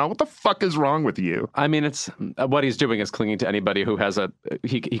SNL? What the fuck is wrong with you? I mean, it's what he's doing is clinging to anybody who has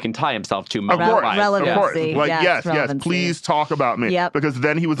he can tie himself to. Of course, relevancy. Of course. Like, yes, relevancy. please talk about me. Yep. Because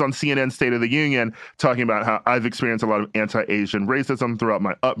then he was on CNN State of the Union talking about how I've experienced a lot of anti-Asian racism throughout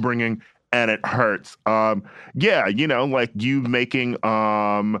my upbringing, and it hurts. Like you making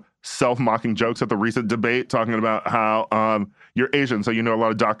self-mocking jokes at the recent debate talking about how you're Asian, so you know a lot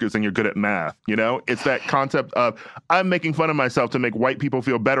of doctors and you're good at math. It's that concept of I'm making fun of myself to make white people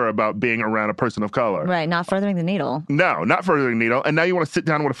feel better about being around a person of color. Right, not furthering the needle. No, not furthering the needle. And now you want to sit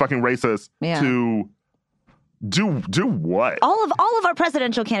down with a fucking racist to do what? All of our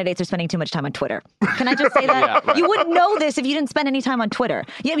presidential candidates are spending too much time on Twitter. Can I just say that? Yeah, right. You wouldn't know this if you didn't spend any time on Twitter.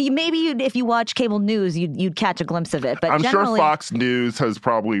 Yeah, if you watch cable news, you'd catch a glimpse of it. But I'm sure Fox News has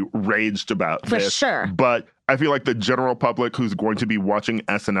probably raged about this. For sure. But I feel like the general public who's going to be watching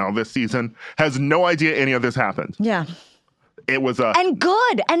SNL this season has no idea any of this happened. Yeah. It was and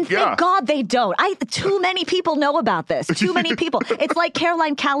good. And thank God they don't. Too many people know about this. Too many people. It's like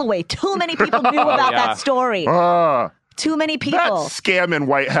Caroline Calloway. Too many people knew about that story. Too many people. That scam in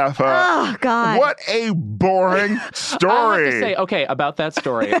White Heifer. Oh, God. What a boring story. I have to say, okay, about that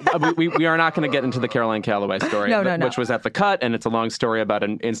story, we are not going to get into the Caroline Calloway story, No. which was at The Cut, and it's a long story about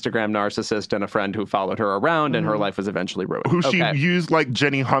an Instagram narcissist and a friend who followed her around, and her life was eventually ruined. Who she used like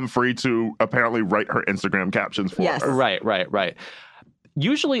Jenny Humphrey to apparently write her Instagram captions for. Yes. Her. Right.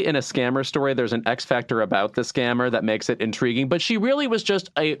 Usually in a scammer story, there's an X factor about the scammer that makes it intriguing, but she really was just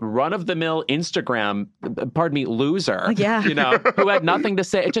a run-of-the-mill Instagram, loser. Yeah. Who had nothing to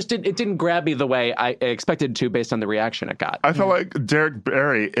say. It didn't grab me the way I expected to based on the reaction it got. I felt like Derek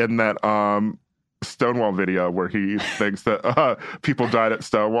Barry in that Stonewall video where he thinks that people died at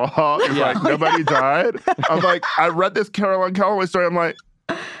Stonewall. He's like, nobody died? I was like, I read this Caroline Calloway story. I'm like,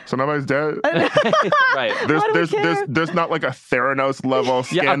 so nobody's dead? Right. There's not like a Theranos level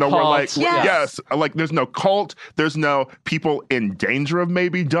scandal where like, like there's no cult. There's no people in danger of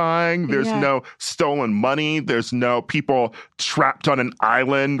maybe dying. There's no stolen money. There's no people trapped on an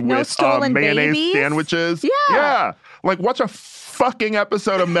island with mayonnaise babies? Sandwiches. Yeah. Like watch a fucking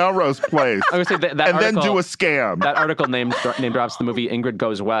episode of Melrose Place. I would say that and article, then do a scam. That article name drops the movie Ingrid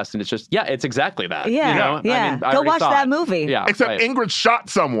Goes West, and it's just, it's exactly that. Yeah, I mean, go watch that movie. Yeah, except Ingrid shot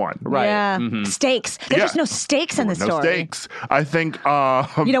someone. Right. Yeah. Mm-hmm. Stakes. There's just no stakes in the story. No stakes. I think...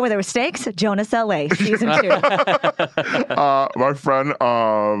 you know where there were stakes? Jonas L.A. season 2. My friend...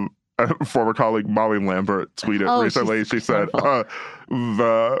 former colleague Molly Lambert tweeted recently. She said,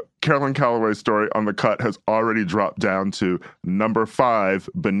 the Carolyn Calloway story on The Cut has already dropped down to number 5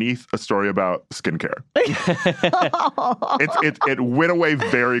 beneath a story about skincare. It went away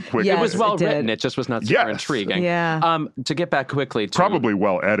very quickly. It was Yes, well it did. written. It just was not super Yes. intriguing. Yeah. To get back quickly to Probably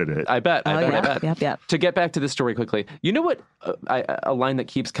well edited. I bet. Oh, yeah. I bet. Yep. To get back to the story quickly, you know what? A line that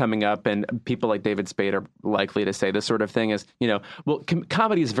keeps coming up, and people like David Spade are likely to say this sort of thing is, well,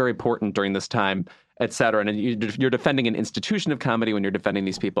 comedy is very important during this time, et cetera. And you're defending an institution of comedy when you're defending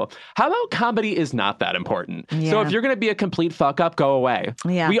these people. How about comedy is not that important? So Yeah. if you're going to be a complete fuck up, go away.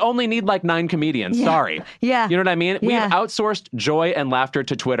 Yeah. We only need like 9 comedians. Yeah. Sorry. Yeah. You know what I mean? Yeah. We've outsourced joy and laughter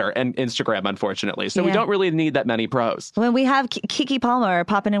to Twitter and Instagram, unfortunately. So we Yeah. don't really need that many pros. When we have Kiki Palmer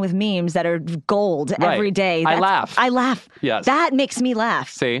popping in with memes that are gold Right. every day. I laugh. I laugh. Yes. That makes me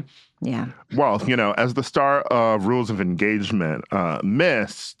laugh. See? Yeah. Well, as the star of Rules of Engagement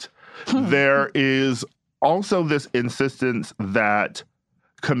missed, there is also this insistence that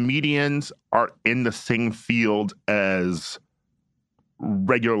comedians are in the same field as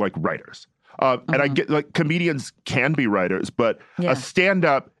regular writers. And I get comedians can be writers, but Yeah. a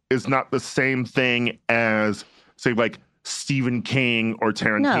stand-up is not the same thing as say Stephen King or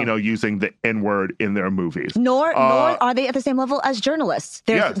Tarantino using the N-word in their movies. Nor are they at the same level as journalists.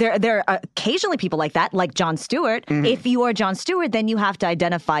 Yes. There are occasionally people like that, like Jon Stewart. If you are Jon Stewart, then you have to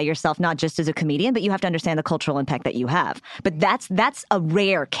identify yourself not just as a comedian, but you have to understand the cultural impact that you have. But that's a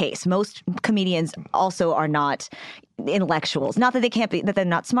rare case. Most comedians also are not intellectuals. Not that they can't be, that they're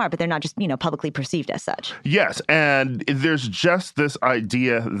not smart, but they're not just, publicly perceived as such. Yes, and there's just this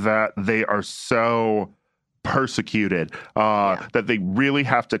idea that they are so persecuted that they really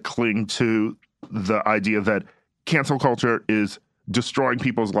have to cling to the idea that cancel culture is destroying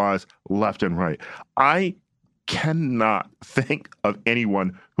people's lives left and right. I cannot think of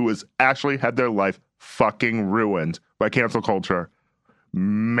anyone who has actually had their life fucking ruined by cancel culture.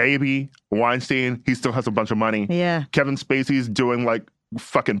 Maybe Weinstein, he still has a bunch of money. Yeah. Kevin Spacey's doing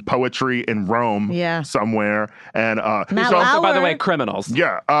fucking poetry in Rome somewhere. And Matt Also, by the Lauer. way, criminals.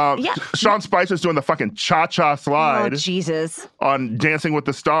 yeah. Yeah. Sean Spicer's doing the fucking cha-cha Oh, slide Jesus. on Dancing with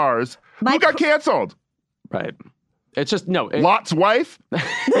the Stars. My Who got canceled? Right. It's just, no. Lot's wife?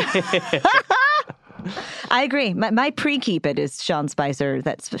 I agree. My pre-keep it is Sean Spicer.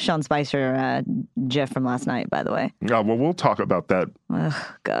 That's Sean Spicer GIF from last night, by the way. Yeah, well, we'll talk about that Ugh,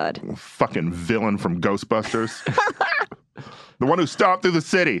 God. fucking villain from Ghostbusters. The one who stomped through the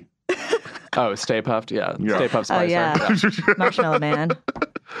city. Oh, Stay Puffed? Yeah. Yeah. Stay Puffed Oh, Spicer. yeah. Marshmallow Man.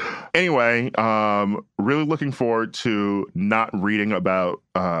 Anyway, really looking forward to not reading about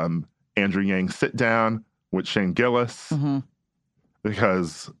Andrew Yang's sit down with Shane Gillis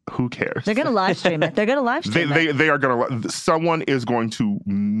because who cares? They're going to live stream it. They're going to live stream it. They are going to. Someone is going to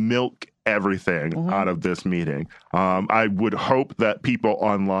milk everything out of this meeting. I would hope that people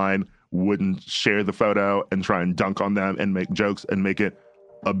online wouldn't share the photo and try and dunk on them and make jokes and make it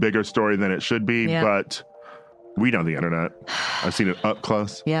a bigger story than it should be. Yeah. But we know the internet. I've seen it up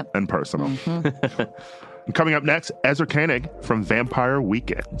close and personal. Coming up next, Ezra Koenig from Vampire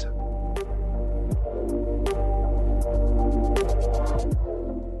Weekend.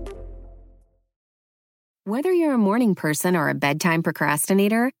 Whether you're a morning person or a bedtime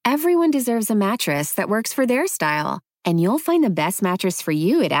procrastinator, everyone deserves a mattress that works for their style. And you'll find the best mattress for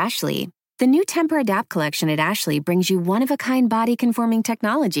you at Ashley. The new Temper-Adapt collection at Ashley brings you one-of-a-kind body-conforming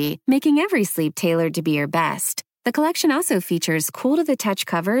technology, making every sleep tailored to be your best. The collection also features cool-to-the-touch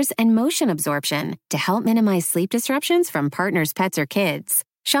covers and motion absorption to help minimize sleep disruptions from partners, pets, or kids.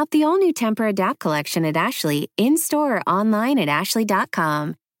 Shop the all-new Temper-Adapt collection at Ashley, in-store or online at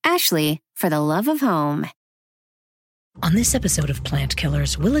ashley.com. Ashley, for the love of home. On this episode of Plant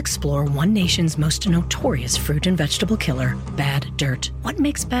Killers, we'll explore one nation's most notorious fruit and vegetable killer, bad dirt. What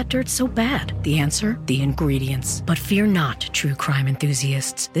makes bad dirt so bad? The answer? The ingredients. But fear not, true crime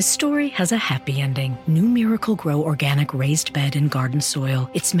enthusiasts. This story has a happy ending. New Miracle Grow organic raised bed and garden soil.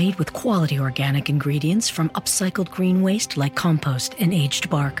 It's made with quality organic ingredients from upcycled green waste like compost and aged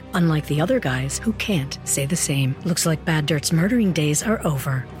bark. Unlike the other guys who can't say the same. Looks like bad dirt's murdering days are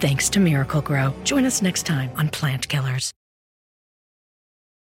over, thanks to Miracle Grow. Join us next time on Plant Killers.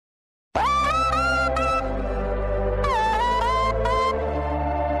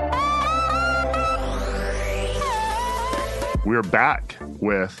 We're back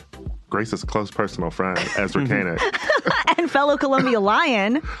with Grace's close personal friend, Ezra Koenig. And fellow Columbia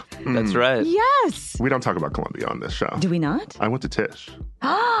Lion. That's right. Yes. We don't talk about Columbia on this show. Do we not? I went to Tisch.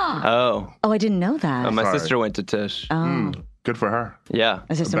 Oh. Oh, I didn't know that. My Sorry. sister went to Tisch. Oh. Good for her. Yeah.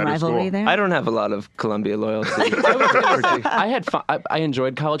 Is there some better rivalry school. there? I don't have a lot of Columbia loyalty. I had fun. I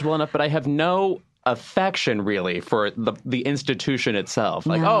enjoyed college well enough, but I have no affection really for the institution itself.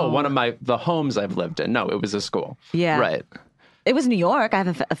 Like, No. one of the homes I've lived in. No, it was a school. Yeah. Right. It was New York. I have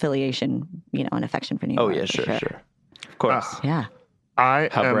an affiliation, an affection for New York. Oh, yeah, for sure. Of course. Yeah. I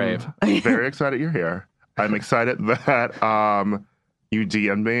How am brave. very excited you're here. I'm excited that you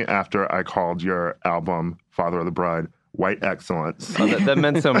DM'd me after I called your album, Father of the Bride, White Excellence. Oh, that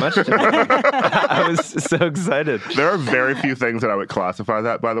meant so much to me. I was so excited. There are very few things that I would classify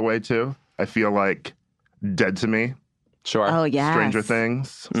that, by the way, too. I feel like Dead to Me, Sure. Oh, yeah. Stranger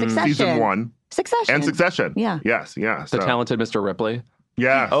Things, Succession. Season 1, Succession. and Succession. Yeah. Yes, yeah. The Talented Mr. Ripley.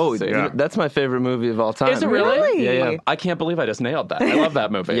 Yeah. Oh, yeah. that's my favorite movie of all time. Is it really? Really? Yeah. I can't believe I just nailed that. I love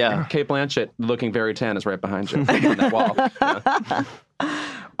that movie. Yeah. Kate Blanchett looking very tan is right behind you on that wall.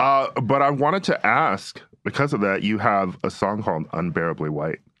 Yeah. But I wanted to ask, because of that, you have a song called Unbearably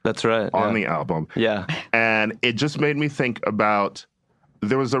White That's right. on the album. Yeah. And it just made me think about,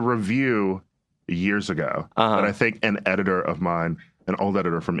 there was a review years ago that I think an editor of mine, an old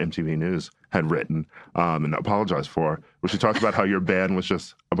editor from MTV News, had written and apologized for, where she talked about how your band was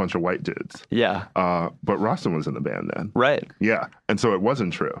just a bunch of white dudes. Yeah. But Rostin was in the band then. Right. Yeah. And so it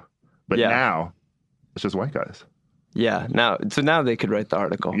wasn't true. But Yeah. now, it's just white guys. Yeah. Now they could write the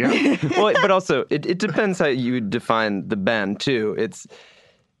article. Yeah. Well, but also it depends how you define the band too. It's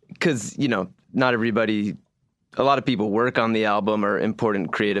because, not everybody, a lot of people work on the album, are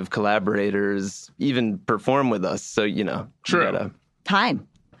important creative collaborators, even perform with us. So, True. you gotta- Time.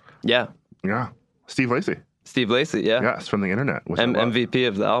 yeah. Yeah. Steve Lacy. Steve Lacy, yeah. Yes, from the internet. Which I love. MVP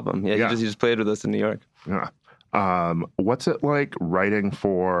of the album. Yeah, Yeah. He just played with us in New York. Yeah. What's it like writing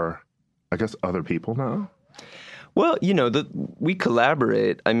for, I guess, other people now? Well, we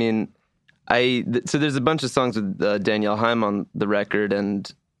collaborate. I mean, so there's a bunch of songs with Danielle Haim on the record,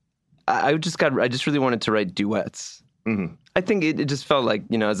 and I just really wanted to write duets. Mm-hmm. I think it just felt like,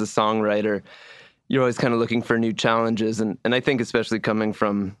 as a songwriter, you're always kind of looking for new challenges, and I think especially coming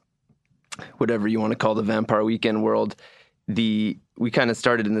from whatever you want to call the Vampire Weekend world, we kind of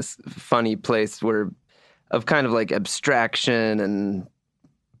started in this funny place of kind of like abstraction and,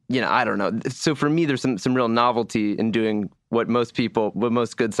 I don't know. So for me, there's some real novelty in doing what most good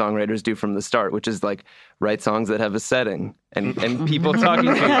songwriters do from the start, which is like write songs that have a setting and people talking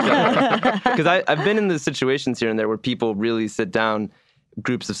to each other. Because I've been in the situations here and there where people really sit down,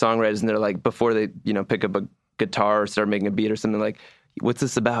 groups of songwriters, and they're like, before they, pick up a guitar or start making a beat or something, like, what's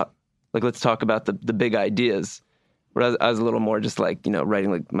this about? Like, let's talk about the big ideas. Whereas I was a little more just like, writing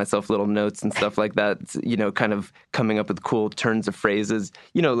like myself little notes and stuff like that, kind of coming up with cool turns of phrases,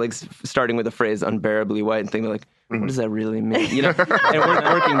 like starting with a phrase unbearably white and thinking like, what does that really mean? And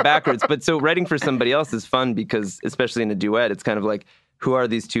working backwards. But so writing for somebody else is fun because, especially in a duet, it's kind of like, who are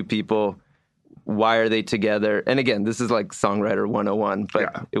these two people? Why are they together? And again, this is like songwriter 101,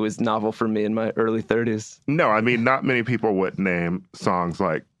 but It was novel for me in my early 30s. No, I mean, not many people would name songs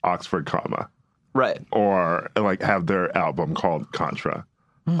like Oxford Comma. Right. Or like have their album called Contra,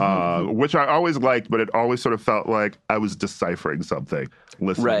 which I always liked, but it always sort of felt like I was deciphering something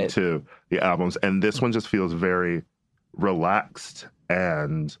listening to the albums. And this one just feels very relaxed.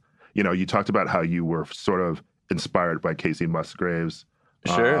 And, you talked about how you were sort of inspired by Casey Musgraves.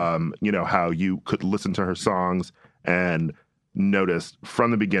 Sure. How you could listen to her songs and notice from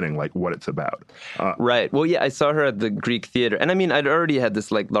the beginning, like, what it's about. Right. Well, yeah, I saw her at the Greek Theater. And I mean, I'd already had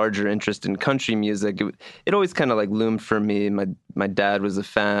this like larger interest in country music. It always kind of like loomed for me. My dad was a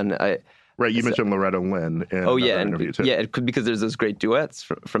fan. Right. You mentioned Loretta Lynn in another interview too. Yeah, it could, because there's those great duets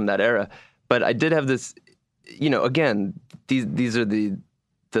from that era. But I did have this, again, these are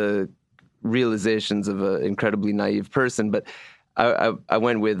the realizations of an incredibly naive person. But I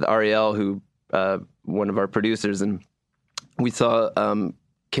went with Ariel, who one of our producers, and we saw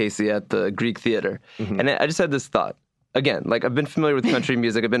Casey at the Greek Theater. Mm-hmm. And I just had this thought. Again, like, I've been familiar with country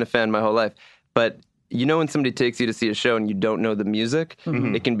music. I've been a fan my whole life. But when somebody takes you to see a show and you don't know the music,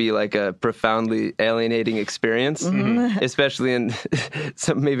 it can be like a profoundly alienating experience, especially in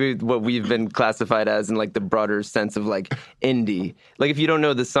maybe what we've been classified as in like the broader sense of like indie. Like, if you don't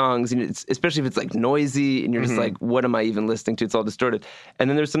know the songs, especially if it's like noisy and you're just like, what am I even listening to? It's all distorted. And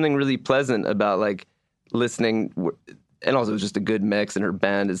then there's something really pleasant about like listening. And also, it was just a good mix, and her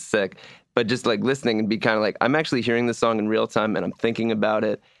band is sick. But just like listening and be kind of like, I'm actually hearing the song in real time, and I'm thinking about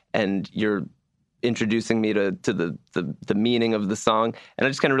it, and you're introducing me to the meaning of the song. And I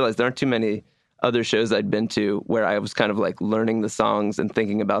just kind of realized there aren't too many other shows I'd been to where I was kind of like learning the songs and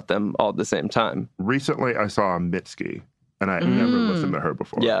thinking about them all at the same time. Recently, I saw Mitski, and I had never listened to her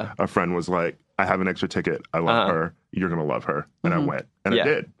before. Yeah. A friend was like, I have an extra ticket. I love her. you're going to love her. And I went, and Yeah. I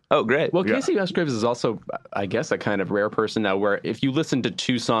did. Oh, great. Well, Yeah. Casey Musgraves is also, I guess, a kind of rare person now where if you listen to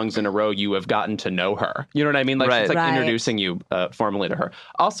 2 songs in a row, you have gotten to know her. You know what I mean? Like, Right. she's like Right. introducing you formally to her.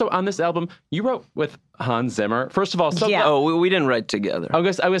 Also, on this album, you wrote with Hans Zimmer. First of all, so Yeah. glad, Oh, we didn't write together. I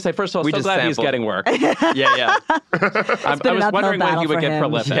was going to say, first of all, We so just glad he's sampled. getting work. Yeah. I been was an uphill wondering when battle he would for get him.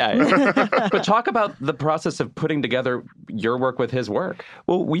 prolific. Yeah. But talk about the process of putting together your work with his work.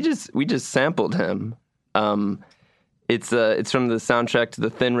 Well, we just sampled him. It's from the soundtrack to The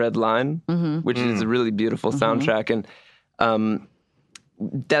Thin Red Line, which is a really beautiful soundtrack, and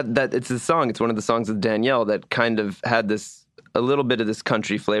that it's a song. It's one of the songs with Danielle that kind of had a little bit of this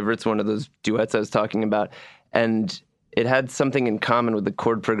country flavor. It's one of those duets I was talking about, and it had something in common with the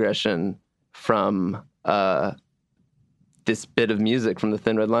chord progression from this bit of music from The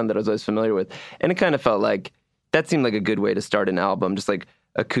Thin Red Line that I was always familiar with, and it kind of felt like that seemed like a good way to start an album, just like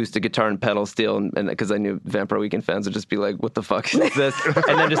acoustic guitar and pedal steel, and because I knew Vampire Weekend fans would just be like, what the fuck is this?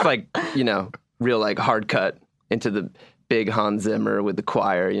 And then just like, real like hard cut into the big Hans Zimmer with the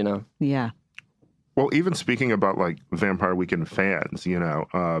choir, Yeah. Well, even speaking about like Vampire Weekend fans,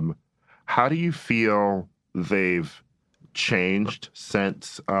 how do you feel they've changed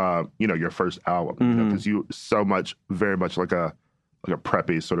since your first album? Because you so much, very much like a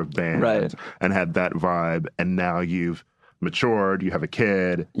preppy sort of band, Right. and had that vibe, and now you've matured, you have a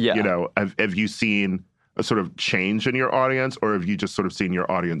kid. Yeah. Have you seen a sort of change in your audience, or have you just sort of seen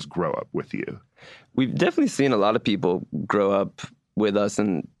your audience grow up with you? We've definitely seen a lot of people grow up with us,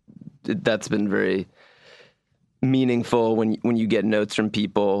 and that's been very meaningful when you get notes from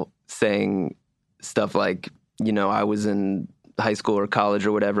people saying stuff like, I was in high school or college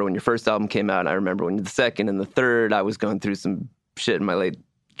or whatever when your first album came out. And I remember when the second and the third, I was going through some shit in my late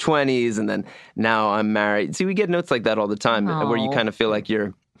 20s, and then now I'm married. See, we get notes like that all the time where you kind of feel like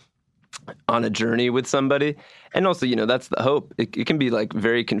you're on a journey with somebody. And also, that's the hope. It can be like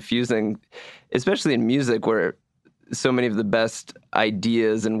very confusing, especially in music where so many of the best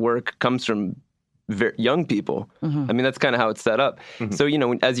ideas and work comes from young people. I mean, that's kind of how it's set up. So,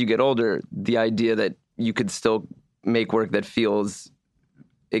 as you get older, the idea that you could still make work that feels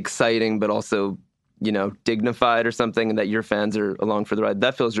exciting, but also, dignified or something, and that your fans are along for the ride,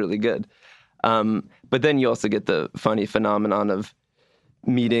 that feels really good. But then you also get the funny phenomenon of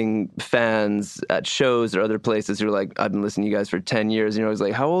meeting fans at shows or other places who are like, I've been listening to you guys for 10 years. And you're always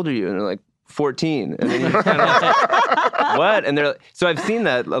like, how old are you? And they're like, 14. And then you're kind of like, what? And they're like, so I've seen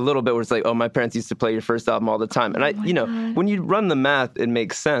that a little bit where it's like, oh, my parents used to play your first album all the time. And when you run the math, it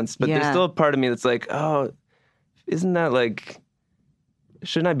makes sense. But there's still a part of me that's like, oh, isn't that like,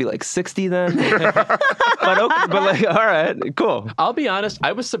 shouldn't I be like 60 then? but like, all right, cool. I'll be honest,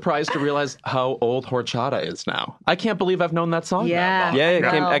 I was surprised to realize how old Horchata is now. I can't believe I've known that song that long. Yeah, it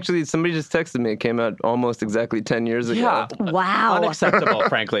came, Wow. actually, somebody just texted me. It came out almost exactly 10 years ago. Yeah. Wow. Unacceptable,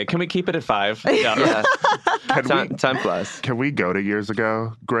 frankly. Can we keep it at 5? Yeah. Yeah. Time flies. Can we go to years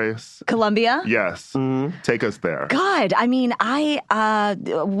ago, Grace? Columbia? Yes. Take us there. God, I mean, I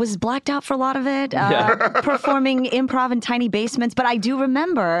was blacked out for a lot of it, performing improv in tiny basements, but I do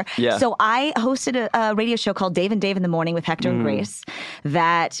remember. Yeah. So I hosted a radio show called Dave and Dave in the Morning with Hector and Grace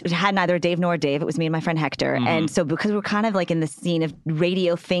that had neither Dave nor Dave. It was me and my friend Hector. And so because we're kind of like in the scene of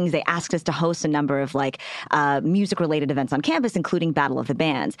radio things, they asked us to host a number of like music-related events on campus, including Battle of the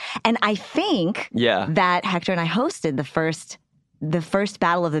Bands. And I think that Hector and I hosted the first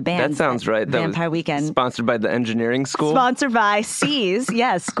Battle of the Bands. That sounds right. That Vampire was Weekend. Sponsored by the engineering school. Sponsored by SEAS,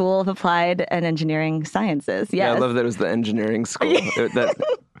 yes, School of Applied and Engineering Sciences. Yes. Yeah, I love that it was the engineering school.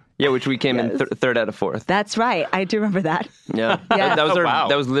 Which we came in third out of fourth. That's right. I do remember that. Yeah. Yeah.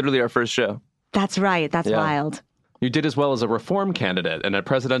 That was literally our first show. That's right. That's wild. You did as well as a reform candidate in a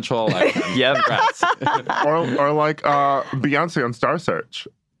presidential election. Yeah. Congrats. or like Beyonce on Star Search.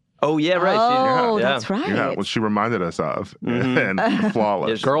 Oh, yeah, right. Oh, Yeah. that's right. Yeah, what she reminded us of. And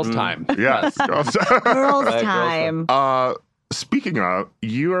flawless. Girls' time. Yes. Girls' Right, time. Speaking of,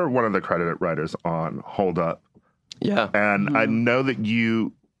 you are one of the credited writers on Hold Up. Yeah. And I know that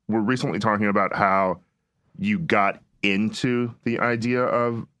you were recently talking about how you got into the idea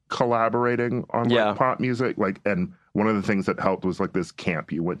of collaborating on like, pop music. And one of the things that helped was like this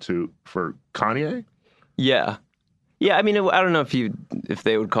camp you went to for Kanye. Yeah. Yeah, I mean, I don't know if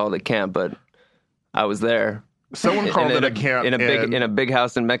they would call it camp, but I was there. Someone called it a camp in a big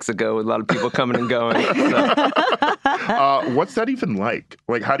house in Mexico with a lot of people coming and going. So. What's that even like?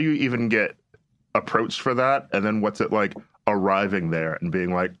 Like, how do you even get approached for that? And then what's it like arriving there and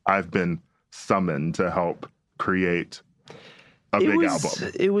being like, I've been summoned to help create a big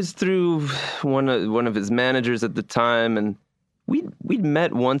album? It was through one of his managers at the time, and we'd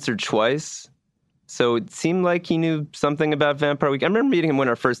met once or twice. So it seemed like he knew something about Vampire Weekend. I remember meeting him when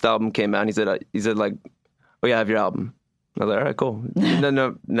our first album came out. And he said like, "Oh yeah, I have your album." I was like, "All right, cool."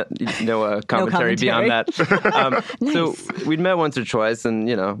 No commentary beyond that. Nice. So we'd met once or twice, and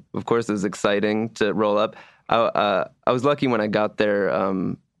of course, it was exciting to roll up. I was lucky when I got there.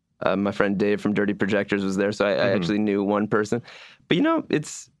 My friend Dave from Dirty Projectors was there, so I actually knew one person. But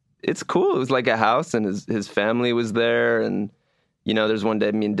it's cool. It was like a house, and his family was there, and there's one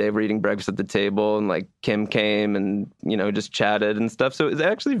day me and Dave were eating breakfast at the table, and like Kim came and just chatted and stuff. So it was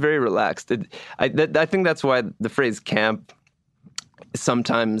actually very relaxed. I think that's why the phrase camp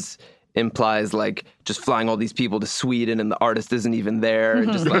sometimes implies like just flying all these people to Sweden and the artist isn't even there,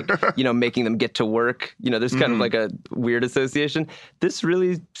 and just like making them get to work. There's kind of like a weird association. This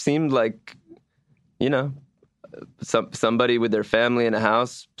really seemed like somebody with their family in a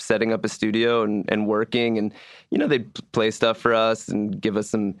house setting up a studio and working, and they'd play stuff for us and give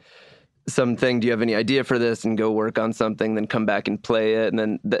us something. Do you have any idea for this? And go work on something, then come back and play it,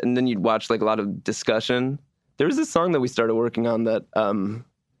 and then you'd watch like a lot of discussion. There was this song that we started working on that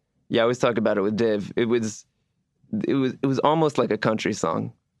I always talk about it with Dave. It was almost like a country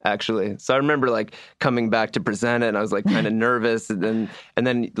song, actually. So I remember like coming back to present it, and I was like kind of nervous, and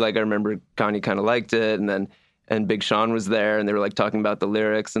then like I remember Kanye kind of liked it, and Big Sean was there, and they were like talking about the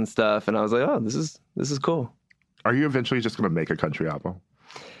lyrics and stuff, and I was like, oh, this is cool. Are you eventually just going to make a country album?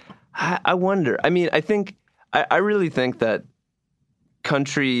 I wonder. I mean, I really think that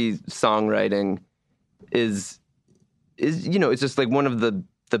country songwriting is it's just like one of the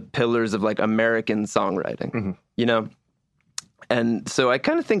pillars of like American songwriting, And so I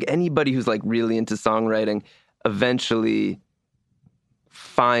kind of think anybody who's like really into songwriting eventually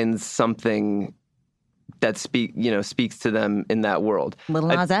finds something that speaks to them in that world. Lil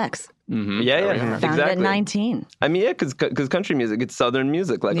Nas X. Mm-hmm. Yeah, Found exactly. it at 19. I mean, yeah, because country music, it's Southern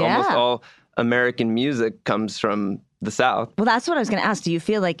music. Like almost all American music comes from the South. Well, that's what I was going to ask. Do you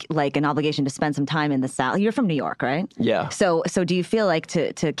feel like an obligation to spend some time in the South? You're from New York, right? Yeah. So do you feel like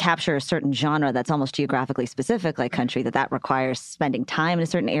to capture a certain genre that's almost geographically specific, like country, that requires spending time in a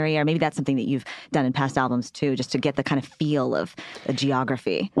certain area? Or maybe that's something that you've done in past albums too, just to get the kind of feel of the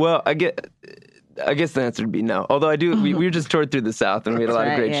geography. Well, I guess the answer would be no. Although I do, we just toured through the South and we had a lot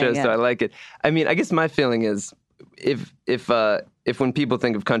of great shows, so I like it. I mean, I guess my feeling is if when people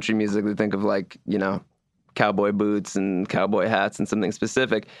think of country music, they think of like, cowboy boots and cowboy hats and something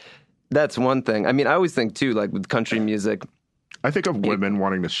specific. That's one thing. I mean, I always think too, like with country music, I think of women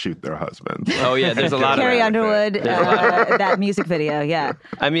wanting to shoot their husbands. Oh yeah, there's a lot of Carrie Underwood, that music video, yeah.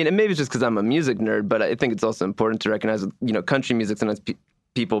 I mean, and maybe it's just because I'm a music nerd, but I think it's also important to recognize, country music sometimes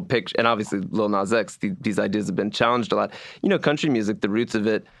people pick, and obviously Lil Nas X, these ideas have been challenged a lot. Country music, the roots of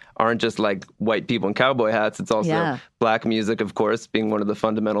it aren't just like white people in cowboy hats. It's also black music, of course, being one of the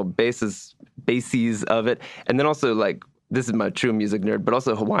fundamental bases of it. And then also like, this is my true music nerd, but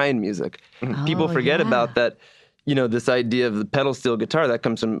also Hawaiian music. People forget about that. This idea of the pedal steel guitar, that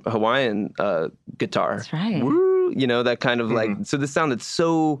comes from Hawaiian guitar. That's right. Woo, that kind of like, so the sound that's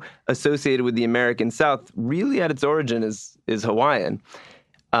so associated with the American South really at its origin is Hawaiian.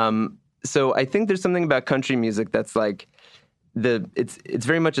 So I think there's something about country music that's like, it's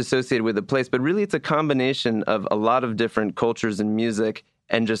very much associated with a place, but really it's a combination of a lot of different cultures and music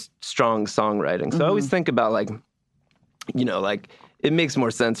and just strong songwriting. So I always think about like, like it makes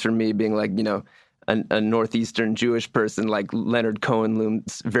more sense for me being like, a Northeastern Jewish person like Leonard Cohen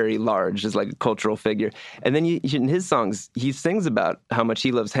looms very large as like a cultural figure. And then in his songs, he sings about how much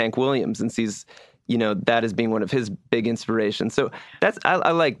he loves Hank Williams and sees, that as being one of his big inspirations. So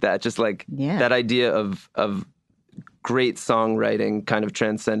I like that, just like that idea of great songwriting kind of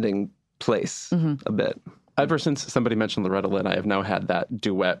transcending place a bit. Ever since somebody mentioned Loretta Lynn, I have now had that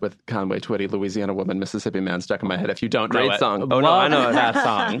duet with Conway Twitty, Louisiana Woman, Mississippi Man stuck in my head. If you don't know Great it. song. Oh, no, I know it. That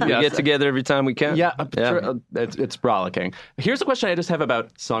song. We get together every time we can. Yeah. It's rollicking. Here's a question I just have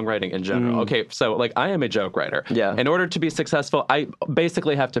about songwriting in general. Okay, so like I am a joke writer. Yeah. In order to be successful, I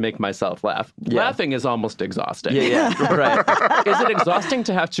basically have to make myself laugh. Yeah. Laughing is almost exhausting. Yeah. Right. Is it exhausting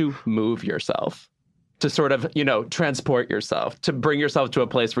to have to move yourself? To sort of, transport yourself, to bring yourself to a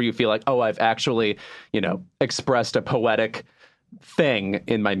place where you feel like, oh, I've actually, expressed a poetic thing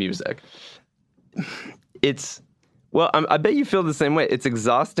in my music. I bet you feel the same way. It's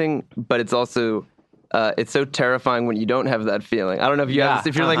exhausting, but it's also, it's so terrifying when you don't have that feeling. I don't know if you have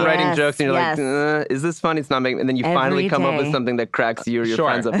this, if you're like writing jokes and you're like, is this funny? It's not making, and then you finally come up with something that cracks you or your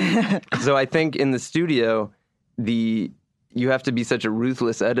friends up. So I think in the studio, you have to be such a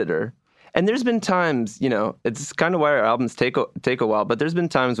ruthless editor. And there's been times, it's kind of why our albums take a while, but there's been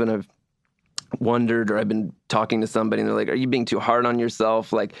times when I've wondered, or I've been talking to somebody and they're like, are you being too hard on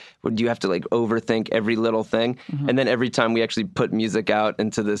yourself? Like, do you have to like overthink every little thing? And then every time we actually put music out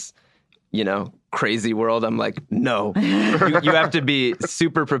into this, crazy world, I'm like, no, you have to be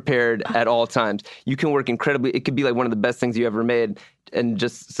super prepared at all times. You can work incredibly. It could be like one of the best things you ever made. And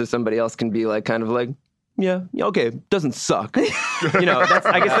just so somebody else can be like, kind of like, yeah, okay, doesn't suck. I guess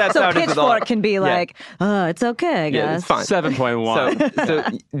that's So how it is with all. Pitchfork can be like, oh, it's okay, I guess. Yeah, it's fine.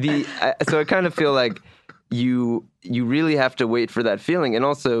 7.1. So I kind of feel like you really have to wait for that feeling. And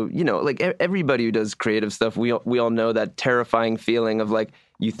also, like everybody who does creative stuff, we all know that terrifying feeling of like,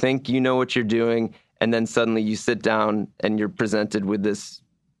 you think you know what you're doing, and then suddenly you sit down and you're presented with this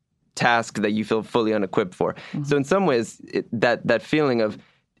task that you feel fully unequipped for. So in some ways, that feeling of,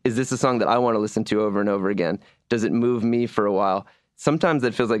 is this a song that I want to listen to over and over again? Does it move me for a while? Sometimes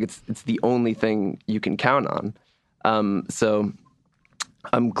it feels like it's the only thing you can count on. So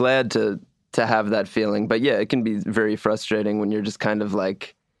I'm glad to have that feeling. But yeah, it can be very frustrating when you're just kind of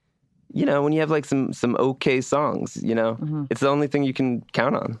like, when you have like some okay songs, it's the only thing you can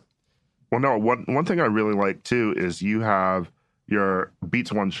count on. Well, no, one thing I really like too is you have your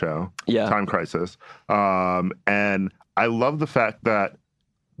Beats One show, Time Crisis. And I love the fact that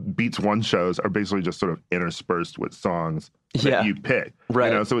Beats One shows are basically just sort of interspersed with songs that you pick.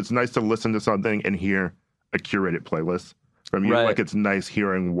 Right. So it's nice to listen to something and hear a curated playlist from you. Right. Like it's nice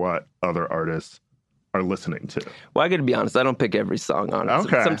hearing what other artists are listening to. Well, I got to be honest, I don't pick every song on it.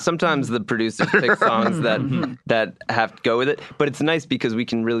 Okay. Sometimes the producers pick songs that have to go with it, but it's nice because we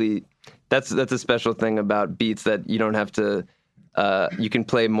can really. That's a special thing about Beats, that you don't have to. You can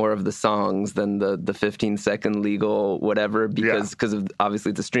play more of the songs than the 15-second legal whatever because of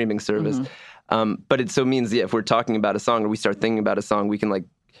obviously it's a streaming service. But it so means if we're talking about a song or we start thinking about a song, we can like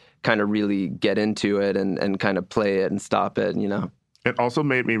kind of really get into it and kind of play it and stop it. It also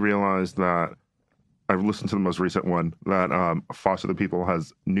made me realize that I've listened to the most recent one that Foster the People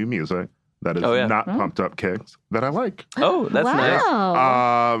has new music that is not pumped up kicks that I like. Oh, that's nice.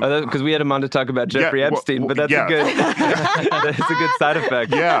 Because we had him on to talk about Jeffrey Epstein, but that's a good that's a good side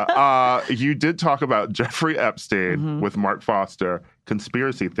effect. Yeah, you did talk about Jeffrey Epstein with Mark Foster,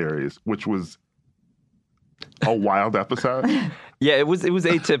 Conspiracy Theories, which was a wild episode. Yeah, it was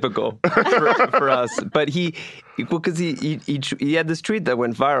atypical for us, but because he had this tweet that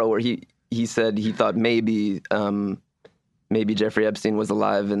went viral where he said he thought maybe Jeffrey Epstein was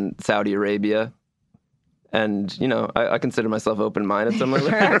alive in Saudi Arabia. And, I consider myself open-minded, so I'm like,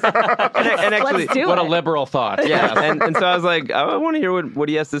 and actually, what a liberal thought. Yeah, and so I was like, I want to hear what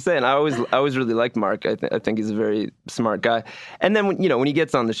he has to say. And I always really liked Mark. I think he's a very smart guy. And then, when he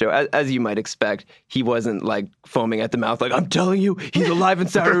gets on the show, as you might expect, he wasn't like foaming at the mouth, like, I'm telling you, he's alive in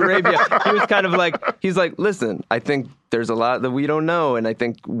Saudi Arabia. He was kind of like, listen, I think there's a lot that we don't know, and I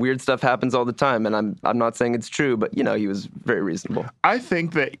think weird stuff happens all the time, and I'm not saying it's true, but, he was very reasonable. I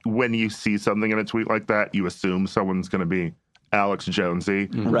think that when you see something in a tweet like that, you assume someone's going to be Alex Jonesy.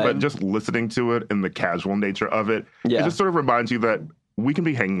 Right. But just listening to it and the casual nature of it, it just sort of reminds you that we can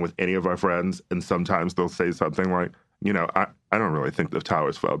be hanging with any of our friends, and sometimes they'll say something like, I don't really think the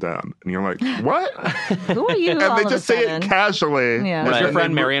towers fell down. And you're like, what? Who are you? And they just say it casually. Yeah. Was your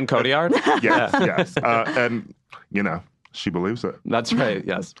friend Marion Cotillard? Yes. And, she believes it. That's right,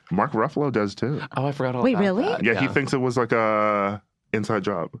 yes. Mark Ruffalo does too. Oh, I forgot all Wait, about really? that. Yeah, he thinks it was like a inside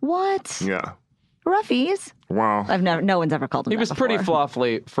job. What? Yeah. Roughies? Wow. No one's ever called him He that was pretty before.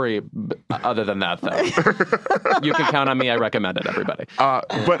 flawfully free, other than that, though. You can count on me. I recommend it, everybody.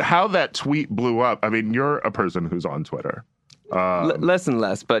 But how that tweet blew up, I mean, you're a person who's on Twitter. Less and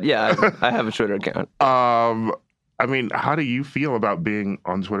less, but yeah, I have a Twitter account. I mean, how do you feel about being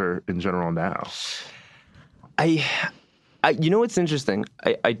on Twitter in general now? You know what's interesting?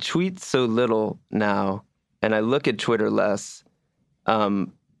 I tweet so little now, and I look at Twitter less,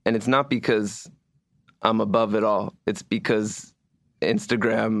 and it's not because I'm above it all. It's because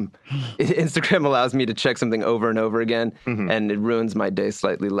Instagram allows me to check something over and over again, and it ruins my day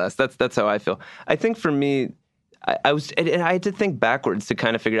slightly less. That's how I feel. I think for me, I had to think backwards to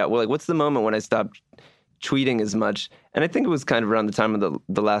kind of figure out, well, like, what's the moment when I stopped tweeting as much? And I think it was kind of around the time of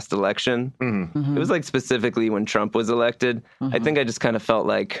the last election. It was like specifically when Trump was elected. I think I just kind of felt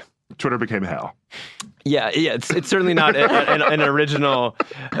like Twitter became hell. Yeah. It's certainly not an original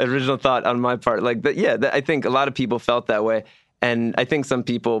thought on my part. Like, but yeah, I think a lot of people felt that way, and I think some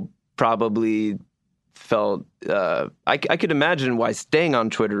people probably felt. I could imagine why staying on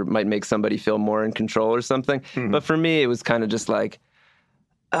Twitter might make somebody feel more in control or something. But for me, it was kind of just like,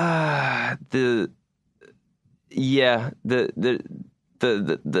 the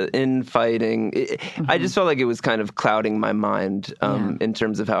the infighting. I just felt like it was kind of clouding my mind in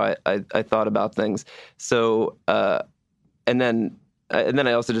terms of how I thought about things. So, and then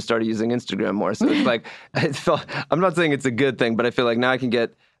I also just started using Instagram more. So it's like, I'm not saying it's a good thing, but I feel like now I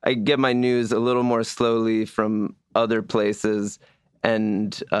get my news a little more slowly from other places.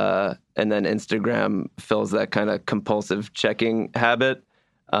 And then Instagram fills that kind of compulsive checking habit.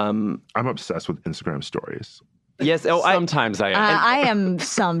 I'm obsessed with Instagram stories. Yes. Sometimes I am. I am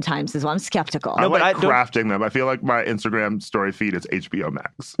sometimes as well. I'm skeptical. I like crafting them. I feel like my Instagram story feed is HBO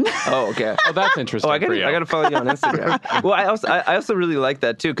Max. Oh, okay. Oh, that's interesting. I for you. got to follow you on Instagram. Well, I also really like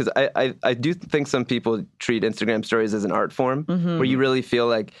that too, because I do think some people treat Instagram stories as an art form, where you really feel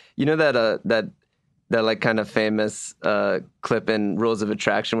like, you know, that like kind of famous clip in Rules of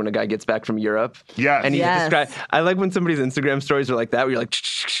Attraction when a guy gets back from Europe. Yes. And he describes, I like when somebody's Instagram stories are like that, where you're like,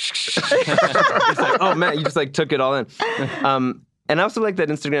 it's like, oh man, you just like took it all in. And I also like that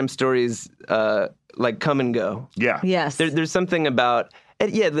Instagram stories like come and go. Yeah. Yes. There's something about,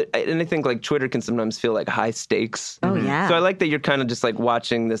 and I think like Twitter can sometimes feel like high stakes. Oh, yeah. So I like that you're kind of just like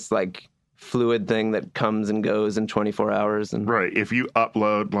watching this like fluid thing that comes and goes in 24 hours. And Right. If you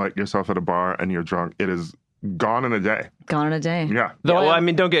upload like yourself at a bar and you're drunk, it is gone in a day. Gone in a day. Yeah. I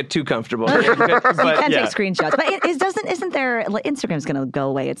mean, don't get too comfortable. You can take screenshots, but isn't there? Like, Instagram's going to go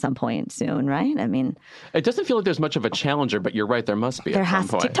away at some point soon, right? I mean, It doesn't feel like there's much of a challenger, but you're right. There must be. There at has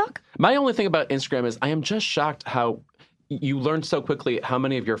some point. TikTok? My only thing about Instagram is I am just shocked how you learn so quickly how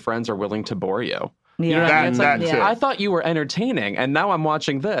many of your friends are willing to bore you. You know what I mean? It's like, That too. I thought you were entertaining, and now I'm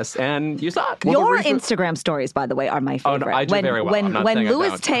watching this, and you suck. Your Instagram stories, by the way, are my favorite. Oh, no, I do very well. I'm not When saying I Louis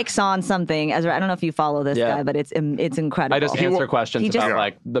don't. takes on something, Ezra, I don't know if you follow this guy, but it's incredible. I just answer questions he just- about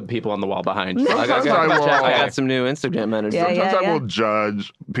like the people on the wall behind you. Sometimes I will- I got some new Instagram energy. Yeah, Sometimes I yeah. will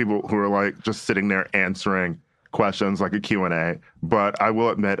judge people who are like just sitting there answering questions like a Q&A. But I will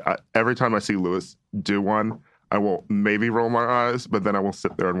admit, every time I see Louis do one, I will maybe roll my eyes, but then I will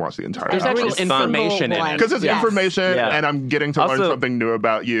sit there and watch the entire There's hour. actual It's fun. information in it. Because it's Yes. information Yeah. and I'm getting to learn Also- something new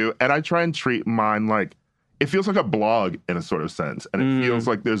about you. And I try and treat mine like, it feels like a blog in a sort of sense. And it feels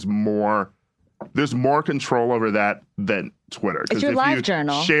like there's more control over that than Twitter. 'Cause It's your if live you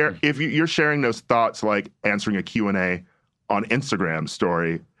journal. You're sharing those thoughts like answering a Q&A on Instagram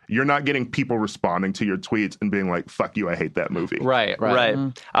story, you're not getting people responding to your tweets and being like, fuck you, I hate that movie. Right. Right.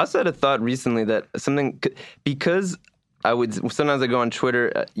 I also had a thought recently that because sometimes I go on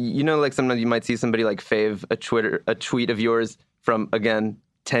Twitter, you know, like sometimes you might see somebody like fave a tweet of yours from, again,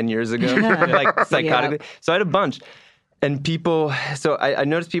 10 years ago, like psychotically. So I had a bunch. And people, so I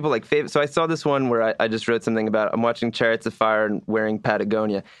noticed people like fave. So I saw this one where I just wrote something about, I'm watching Chariots of Fire and wearing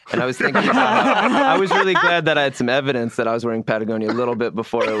Patagonia. And I was thinking, I was really glad that I had some evidence that I was wearing Patagonia a little bit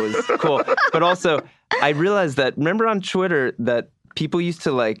before it was cool. But also, I realized that, remember on Twitter that people used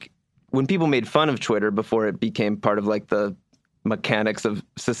to like, when people made fun of Twitter before it became part of like the mechanics of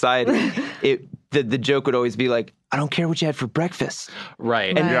society, the joke would always be like, I don't care what you had for breakfast.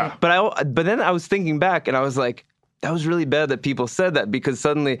 Right. And, Yeah. But then I was thinking back and I was like, that was really bad that people said that, because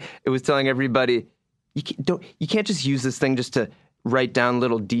suddenly it was telling everybody, you can't just use this thing just to write down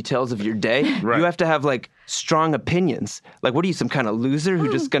little details of your day. Right. You have to have like strong opinions. Like, what are you, some kind of loser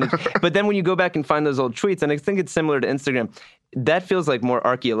who just gonna? But then when you go back and find those old tweets, and I think it's similar to Instagram, that feels like more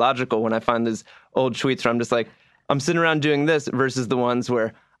archaeological when I find those old tweets where I'm just like, I'm sitting around doing this versus the ones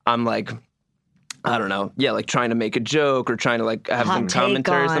where I'm like, I don't know, like trying to make a joke or trying to like have Hot some take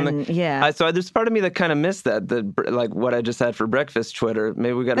commentary or on- something. yeah. So there's part of me that kind of missed that, like what I just had for breakfast Twitter.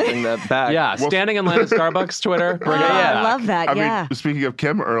 Maybe we got to bring that back. Yeah, standing in line at Starbucks, Twitter. Bring it I back. love that. I yeah. mean, speaking of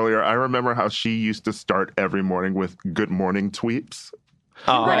Kim earlier, I remember how she used to start every morning with good morning tweets.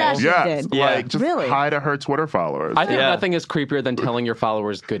 Oh, Kardashian Yeah, did. like just Really? hi to her Twitter followers. I think Yeah. nothing is creepier than telling your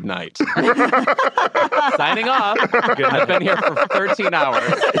followers good night. Signing off. I've been here for 13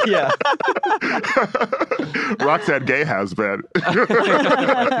 hours. yeah. Roxanne Gay has been.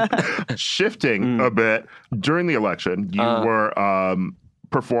 Shifting a bit, during the election, you were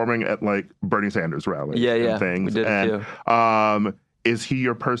performing at like Bernie Sanders rallies Yeah, and yeah. things. We did a and, is he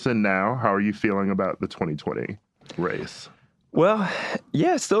your person now? How are you feeling about the 2020 race? Well,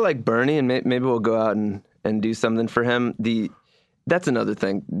 yeah, still like Bernie, and maybe we'll go out and do something for him. That's another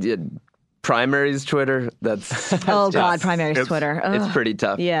thing. The primaries Twitter, that's Oh God, primaries Twitter. it's Ugh. pretty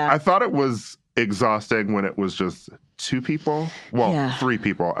tough. Yeah. I thought it was exhausting when it was just two people. Well, Yeah. three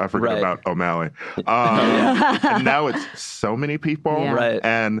people. I forget Right. about O'Malley. And now it's so many people. Yeah. Right.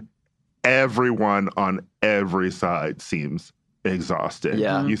 And everyone on every side seems exhausted.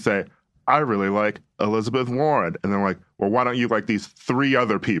 Yeah. You say, I really like Elizabeth Warren. And they're like, well, why don't you like these 3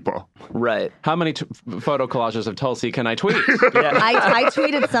 other people? Right. How many photo collages of Tulsi can I tweet? I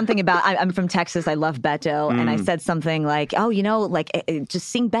tweeted something about, I'm from Texas, I love Beto, and I said something like, oh, just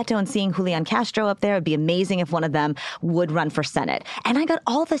seeing Beto and seeing Julian Castro up there, it'd be amazing if one of them would run for Senate. And I got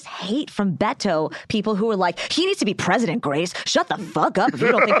all this hate from Beto people who were like, he needs to be president, Grace. Shut the fuck up if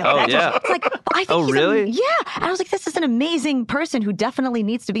you don't think that Beto. Yeah. It's like, I think he's really? yeah. And I was like, this is an amazing person who definitely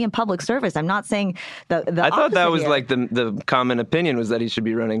needs to be in public service. I'm not saying the I thought that opposite was here. like the common opinion was that he should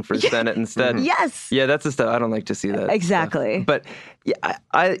be running for Senate instead. Yes. Yeah, that's the stuff I don't like to see that. Exactly. But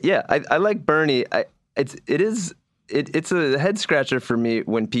I like Bernie. It's a head scratcher for me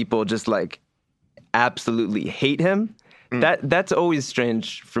when people just like absolutely hate him. That's always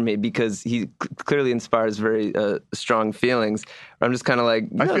strange for me because he clearly inspires very strong feelings. I'm just kind of like,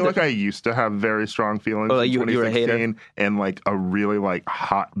 I feel like I used to have very strong feelings in you were a hater? 2016 in like a really like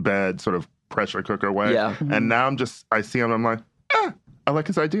hotbed sort of pressure cooker way. Yeah. And now I see him, I'm like, I like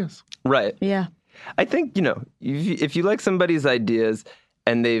his ideas. right. Yeah. I think, if you like somebody's ideas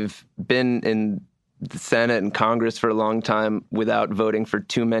and they've been in the Senate and Congress for a long time without voting for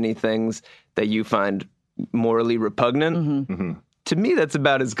too many things that you find morally repugnant, to me, that's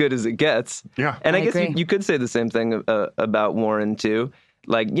about as good as it gets. Yeah. And I guess agree. you could say the same thing about Warren, too.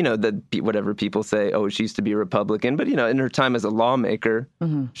 Like, whatever people say, oh, she used to be a Republican. But, in her time as a lawmaker,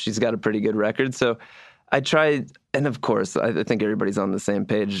 she's got a pretty good record. So I try, and of course, I think everybody's on the same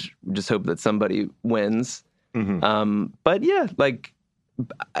page. Just hope that somebody wins. But yeah, like,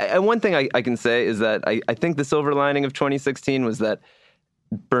 one thing I can say is that I think the silver lining of 2016 was that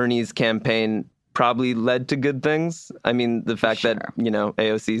Bernie's campaign probably led to good things. I mean, the fact that,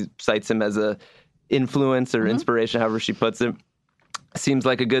 AOC cites him as a influence or inspiration, however she puts it, seems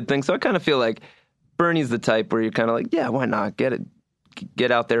like a good thing. So I kind of feel like Bernie's the type where you're kind of like, yeah, why not?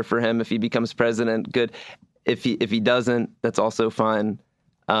 Get out there for him. If he becomes president, good. If he doesn't, that's also fine.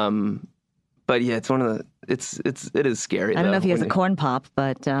 But yeah, it's one of the, it is scary. I don't know if he has a corn pop,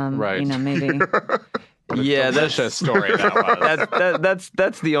 but Right. Maybe. Yeah, Delicious story that was.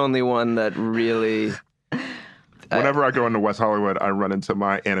 that's the only one that really. Whenever I go into West Hollywood, I run into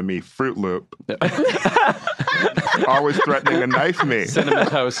my enemy, Fruit Loop. Always threatening to knife me. Cinnamon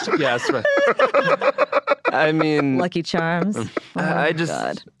toast. Yes. Right. I mean, Lucky Charms. I just.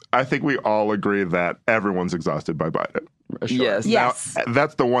 God. I think we all agree that everyone's exhausted by Biden. Yes. Yes. Now,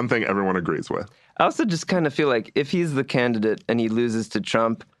 that's the one thing everyone agrees with. I also just kind of feel like if he's the candidate and he loses to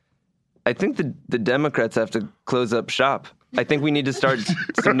Trump, I think the Democrats have to close up shop. I think we need to start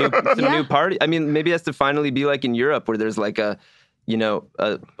some new party. I mean, maybe it has to finally be like in Europe where there's like a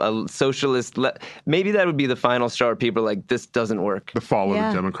socialist. Maybe that would be the final straw where people are like, this doesn't work. The fall of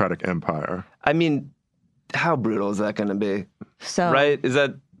the Democratic Empire. I mean, how brutal is that going to be? So, Right? Is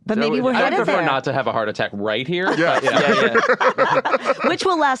that? but maybe we're I headed prefer there. not to have a heart attack right here. Yeah. But yeah. Which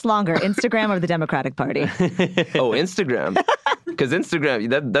will last longer, Instagram or the Democratic Party? Oh, Instagram. Because Instagram,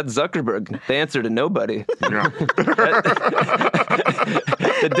 that's Zuckerberg. They answer to nobody. Yeah.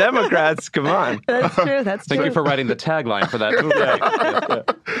 The Democrats, come on. That's true. That's true. Thank you for writing the tagline for that.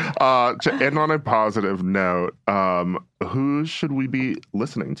 To end on a positive note, who should we be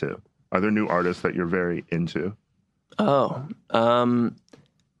listening to? Are there new artists that you're very into? Oh,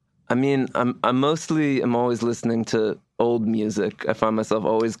 I mean, I'm always listening to old music. I find myself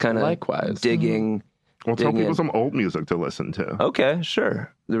always kind of Likewise. digging. Well, tell digging people in. some old music to listen to. Okay,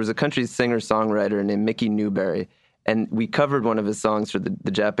 sure. There was a country singer-songwriter named Mickey Newberry, and we covered one of his songs for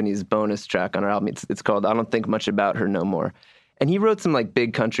the Japanese bonus track on our album. It's called I Don't Think Much About Her No More. And he wrote some like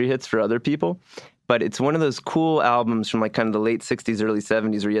big country hits for other people, but it's one of those cool albums from like kind of the late 60s, early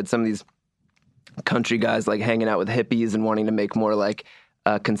 70s where you had some of these country guys like hanging out with hippies and wanting to make more like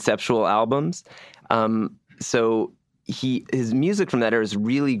conceptual albums. So his music from that era is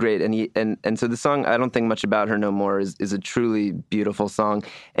really great, and so the song I Don't Think Much About Her No More is a truly beautiful song,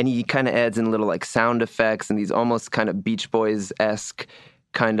 and he kind of adds in little like sound effects and these almost kind of Beach Boys-esque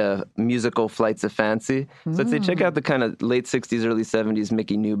kind of musical flights of fancy. So I'd say check out the kind of late 60s, early 70s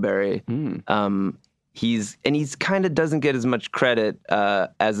Mickey Newberry. He's kind of doesn't get as much credit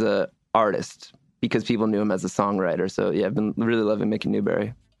as a artist because people knew him as a songwriter. So yeah, I've been really loving Mickey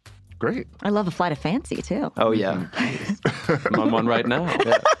Newberry. Great. I love A Flight of Fancy, too. Oh yeah. I'm on one right now.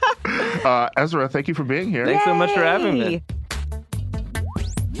 Yeah. Ezra, thank you for being here. Thanks so much for having me. Yay!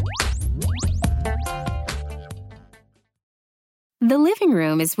 The living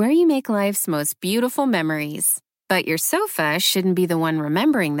room is where you make life's most beautiful memories. But your sofa shouldn't be the one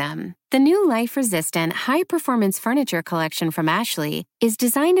remembering them. The new life-resistant, high-performance furniture collection from Ashley is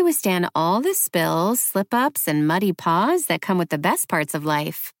designed to withstand all the spills, slip-ups, and muddy paws that come with the best parts of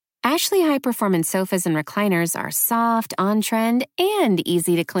life. Ashley high-performance sofas and recliners are soft, on-trend, and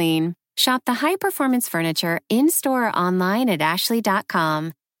easy to clean. Shop the high-performance furniture in-store or online at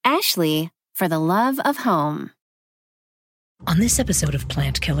ashley.com. Ashley, for the love of home. On this episode of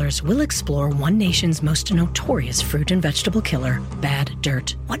Plant Killers, we'll explore one nation's most notorious fruit and vegetable killer, bad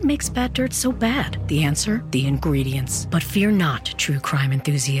dirt. What makes bad dirt so bad? The answer? The ingredients. But fear not, true crime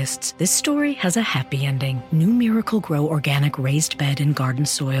enthusiasts. This story has a happy ending. New Miracle-Gro organic raised bed and garden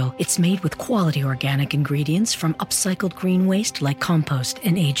soil. It's made with quality organic ingredients from upcycled green waste like compost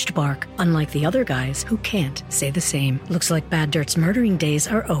and aged bark. Unlike the other guys who can't say the same. Looks like bad dirt's murdering days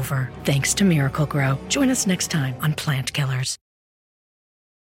are over, thanks to Miracle-Gro. Join us next time on Plant Killers.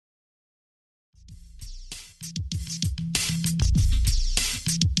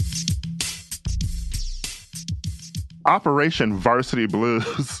 Operation Varsity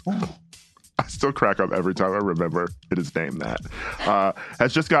Blues, I still crack up every time I remember it is named that,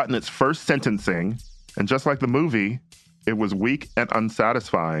 has just gotten its first sentencing. And just like the movie, it was weak and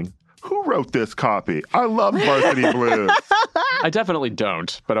unsatisfying. Who wrote this copy? I love Varsity Blues. I definitely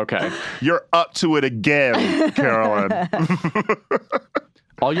don't, but okay. You're up to it again, Carolyn.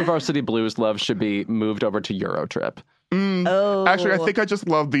 All your Varsity Blues love should be moved over to Eurotrip. Actually, I think I just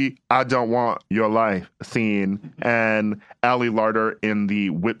love the I Don't Want Your Life scene and Ali Larter in the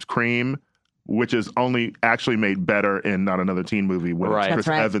whipped cream, which is only actually made better in Not Another Teen Movie when it's Chris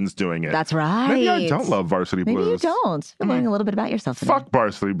Evans doing it. That's right. Maybe I don't love Varsity Blues. Maybe you don't. You're learning a little bit about yourself today. Fuck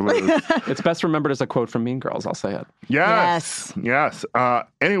Varsity Blues. It's best remembered as a quote from Mean Girls, I'll say it. Yes.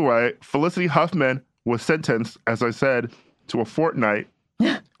 Anyway, Felicity Huffman was sentenced, as I said, to a fortnight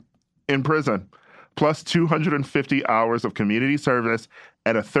in prison, plus 250 hours of community service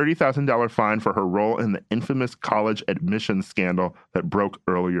and a $30,000 fine for her role in the infamous college admissions scandal that broke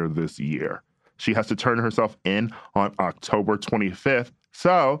earlier this year. She has to turn herself in on October 25th,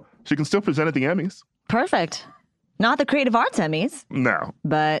 so she can still present at the Emmys. Perfect. Not the Creative Arts Emmys. No.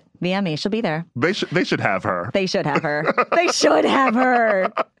 But the Emmys, she'll be there. They should have her. They should have her. They should have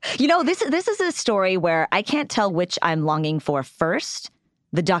her. You know, this is a story where I can't tell which I'm longing for first,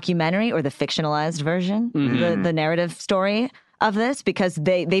 the documentary or the fictionalized version, the narrative story of this, because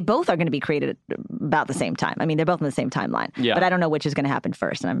they both are going to be created about the same time. I mean, they're both in the same timeline. Yeah. But I don't know which is going to happen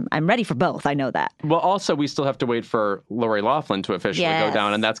first. And I'm ready for both. I know that. Well, also, we still have to wait for Lori Loughlin to officially go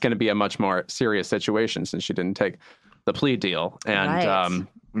down. And that's going to be a much more serious situation since she didn't take the plea deal. And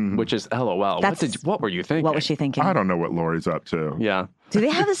which is LOL. What were you thinking? What was she thinking? I don't know what Lori's up to. Yeah. Do they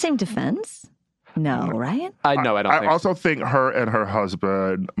have the same defense? No, right? I don't think I also think her and her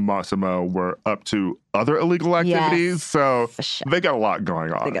husband, Massimo, were up to other illegal activities. So they got a lot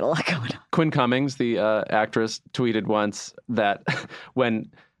going on. Quinn Cummings, the actress, tweeted once that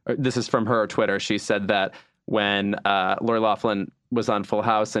this is from her Twitter, she said that when Lori Loughlin was on Full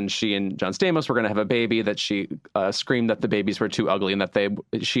House and she and John Stamos were going to have a baby, that she screamed that the babies were too ugly and that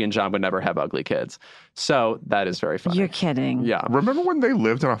she and John would never have ugly kids. So that is very funny. You're kidding. Yeah. Remember when they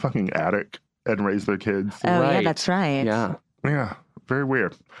lived in a fucking attic and raised their kids? Oh, yeah, that's right. Yeah. Yeah, very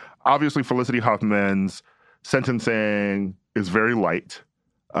weird. Obviously, Felicity Huffman's sentencing is very light,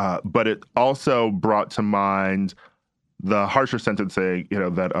 but it also brought to mind the harsher sentencing,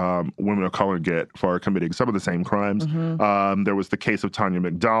 that women of color get for committing some of the same crimes. There was the case of Tanya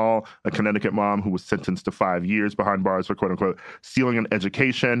McDowell, a Connecticut mom who was sentenced to 5 years behind bars for, quote unquote, stealing an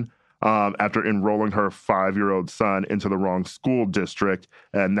education after enrolling her 5-year-old son into the wrong school district.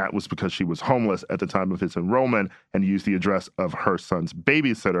 And that was because she was homeless at the time of his enrollment and used the address of her son's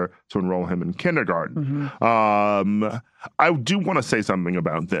babysitter to enroll him in kindergarten. I do want to say something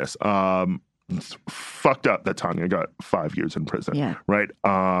about this. It's fucked up that Tanya got 5 years in prison, right?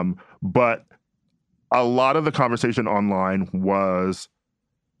 But a lot of the conversation online was,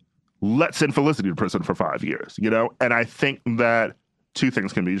 let's send Felicity to prison for 5 years, And I think that two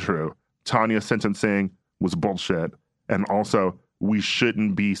things can be true. Tanya's sentencing was bullshit. And also, we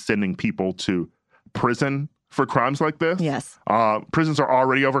shouldn't be sending people to prison for crimes like this. Yes. Prisons are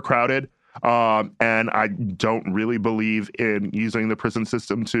already overcrowded. And I don't really believe in using the prison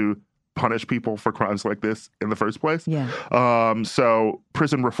system to punish people for crimes like this in the first place. Yeah. So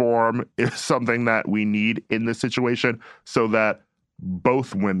prison reform is something that we need in this situation so that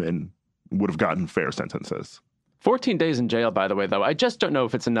both women would have gotten fair sentences. 14 days in jail, by the way, though. I just don't know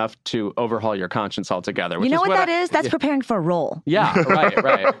if it's enough to overhaul your conscience altogether. You know what that is? That's preparing for a role. Yeah,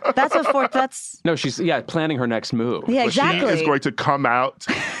 right. That's... No, she's, planning her next move. Yeah, exactly. She is going to come out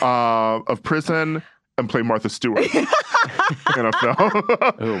of prison and play Martha Stewart in a film.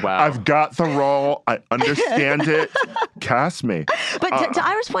 Oh, wow. I've got the role. I understand it. Cast me. But to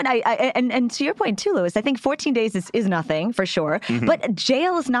Ira's point, and to your point too, Louis, I think 14 days is nothing for sure. But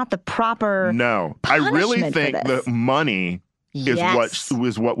jail is not the proper. No, I really punishment think for this. the money Yes.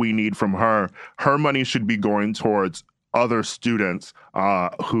 is what we need from her. Her money should be going towards other students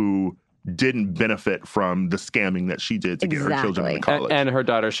who didn't benefit from the scamming that she did to get her children into Exactly. college. And her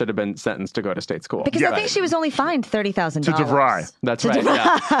daughter should have been sentenced to go to state school. Because I think she was only fined $30,000 To DeVry. That's right.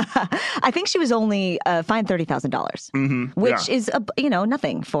 Yeah. I think she was only fined $30,000, which is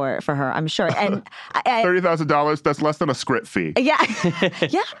nothing for her, I'm sure. And $30,000, that's less than a script fee. yeah,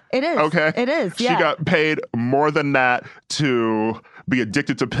 it is. Okay. It is. Yeah. She got paid more than that to be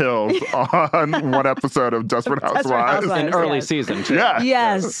addicted to pills on one episode of Desperate Housewives. Housewives. An early Yes. season, too. Yeah.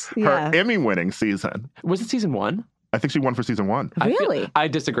 Yes. Her Yeah. Emmy-winning season. Was it season 1? I think she won for season 1. Really? I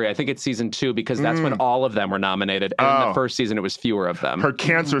disagree. I think it's season 2 because that's when all of them were nominated. And in the first season, it was fewer of them. Her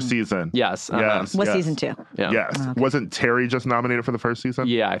cancer season. Yes. Yes. Was yes. season 2? Yeah. Yes. Wasn't Terry just nominated for the first season?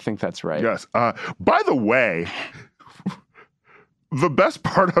 Yeah, I think that's right. Yes. By the way, the best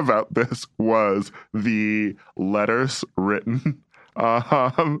part about this was the letters written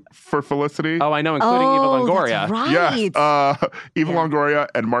for Felicity. Oh, I know, including Eva Longoria. That's right. Yes. Eva Longoria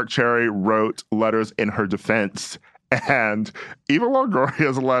and Mark Cherry wrote letters in her defense. And Eva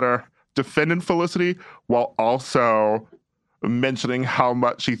Longoria's letter defended Felicity while also mentioning how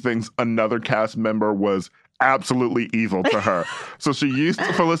much she thinks another cast member was absolutely evil to her. So she used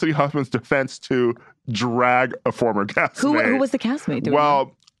Felicity Huffman's defense to drag a former castmate. Who was the castmate? Do we know?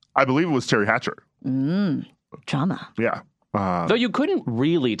 Well, I believe it was Terry Hatcher. Drama. Yeah. Though you couldn't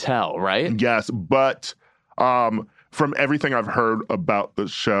really tell, right? Yes, but from everything I've heard about the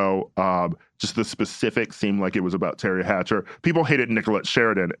show, just the specifics seemed like it was about Terry Hatcher. People hated Nicolette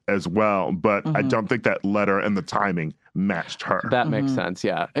Sheridan as well, but I don't think that letter and the timing matched her. That makes sense,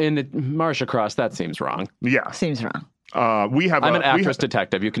 yeah. And Marsha Cross, that seems wrong. Yeah. Seems wrong. We have I'm a, an actress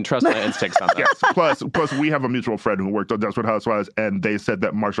detective. You can trust my instincts on that. Yes. Plus, we have a mutual friend who worked on Desperate Housewives, and they said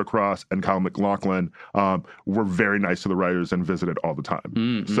that Marsha Cross and Kyle MacLachlan were very nice to the writers and visited all the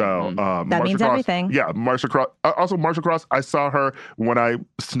time. So That Marsha means Cross, everything. Yeah, Marsha Cross. Also, Marsha Cross. I saw her when I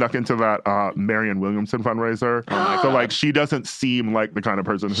snuck into that Marianne Williamson fundraiser. So like, she doesn't seem like the kind of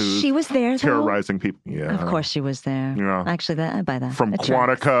person who's She was there, though? terrorizing people. Yeah, Of course she was there. Yeah. Actually, I buy that. From It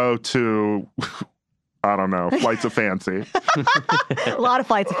tracks. Quantico to. I don't know, Flights of Fancy. A lot of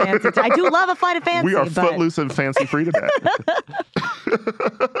flights of fancy. I do love a flight of fancy. We are but footloose and fancy free today.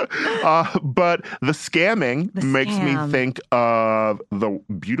 But the scamming makes me scam. think of the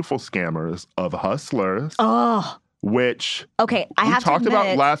beautiful scammers of Hustlers, Oh, which okay. I we have talked to admit,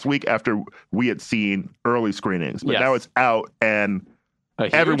 about last week after we had seen early screenings. But Yes. now it's out and A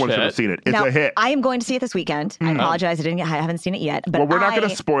huge everyone should hit. have seen it. It's now, a hit. I am going to see it this weekend. I apologize. I haven't seen it yet. But Well, we're not going I-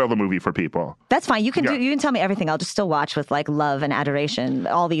 to spoil the movie for people. That's fine. You can Yeah. you can tell me everything. I'll just still watch with like love and adoration.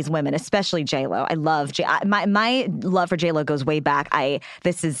 All these women, especially J-Lo. I love my love for J-Lo goes way back.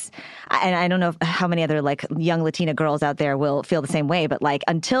 And I don't know how many other like young Latina girls out there will feel the same way. But like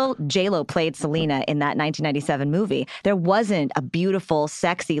until J-Lo played Selena in that 1997 movie, there wasn't a beautiful,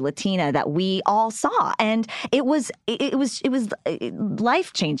 sexy Latina that we all saw, and it was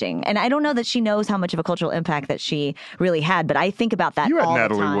life changing. And I don't know that she knows how much of a cultural impact that she really had. But I think about that You had all the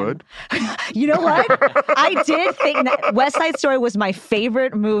Natalie time. Wood. You know what? I did think that West Side Story was my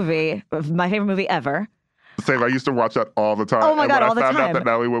favorite movie ever. Same. I used to watch that all the time. Oh my and God, when all the I found time. out that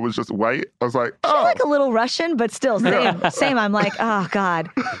Natalie Wood was just white, I was like, I oh. like a little Russian, but still, same. I'm like, oh God.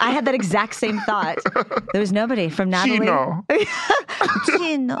 I had that exact same thought. There was nobody from Natalie. Chino.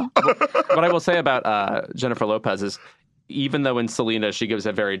 Chino. What I will say about Jennifer Lopez is, even though in Selena she gives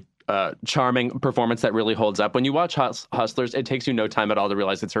a very charming performance that really holds up, when you watch Hustlers, it takes you no time at all to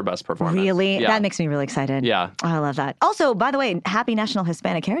realize it's her best performance. Really? Yeah. That makes me really excited. Yeah. Oh, I love that. Also, by the way, happy National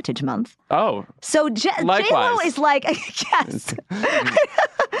Hispanic Heritage Month. Oh, So J-Lo Likewise. is like, yes.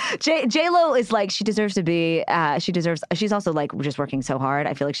 J-Lo is like, she deserves to be, she's also like just working so hard.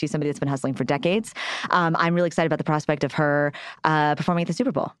 I feel like she's somebody that's been hustling for decades. I'm really excited about the prospect of her performing at the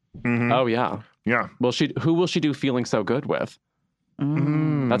Super Bowl. oh yeah. Yeah. Who will she do Feeling So Good with?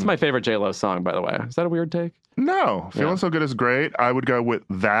 That's my favorite J-Lo song, by the way. Is that a weird take? No, Feeling So Good is great. I would go with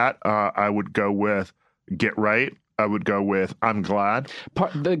that. I would go with Get Right. I would go with I'm Glad.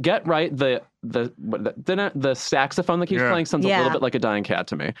 The Get Right, the saxophone that keeps playing sounds a little bit like a dying cat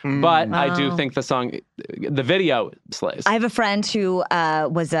to me. But I do think the song, the video slays. I have a friend who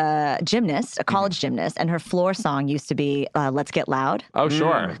was a gymnast, a college gymnast, and her floor song used to be Let's Get Loud. Oh,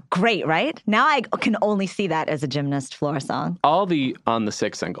 sure. Great, right? Now I can only see that as a gymnast floor song. All the On the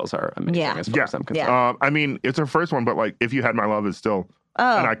Six singles are amazing as far as I'm concerned. I mean, it's her first one, but like If You Had My Love is still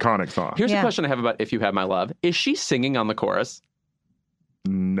an iconic song. Here's a question I have about If You Had My Love. Is she singing on the chorus?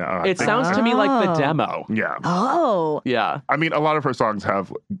 No. It sounds to me like the demo. Yeah. Oh. Yeah. I mean, a lot of her songs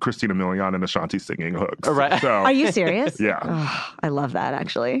have Christina Milian and Ashanti singing hooks. Right. So, Are you serious? Yeah. Oh, I love that,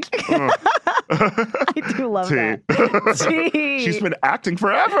 actually. I do love that. She's been acting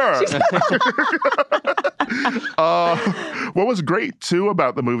forever. What was great, too,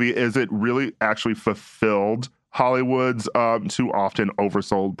 about the movie is it really actually fulfilled Hollywood's too often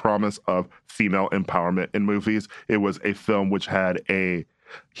oversold promise of female empowerment in movies. It was a film which had a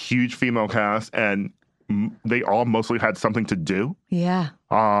huge female cast, and they all mostly had something to do. Yeah.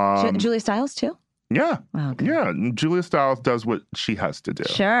 Julia Stiles, too? Yeah. Oh, okay. Yeah. Julia Stiles does what she has to do.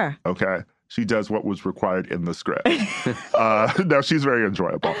 Sure. Okay. She does what was required in the script. Now, she's very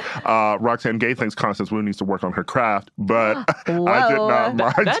enjoyable. Roxane Gay thinks Constance Wu needs to work on her craft, but I did not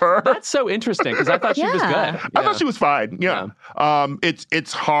mind her. That's so interesting because I thought she was good. I thought she was fine. Yeah.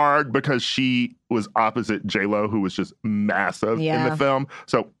 It's hard because she was opposite J-Lo, who was just massive in the film.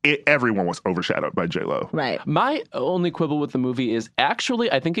 So everyone was overshadowed by J-Lo. Right. My only quibble with the movie is actually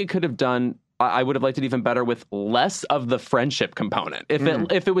I think it could have done I would have liked it even better with less of the friendship component.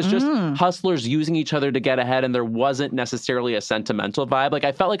 If it was just hustlers using each other to get ahead and there wasn't necessarily a sentimental vibe. Like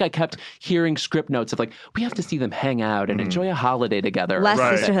I felt like I kept hearing script notes of like, we have to see them hang out and enjoy a holiday together. Less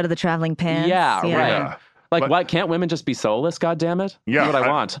Sisterhood of the Traveling Pants. Yeah, right. Yeah. Like, why can't women just be soulless? God damn it! Yeah, that's what I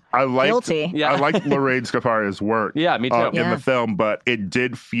want. I liked, Guilty. I liked Lorraine Scafari's work. Yeah, me too. In the film, but it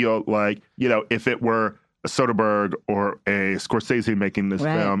did feel like if it were a Soderbergh or a Scorsese making this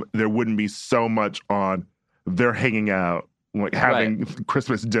film, there wouldn't be so much on they're hanging out, like having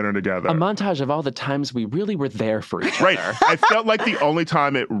Christmas dinner together. A montage of all the times we really were there for each Right. other. I felt like the only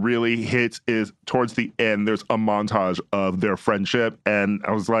time it really hits is towards the end. There's a montage of their friendship, and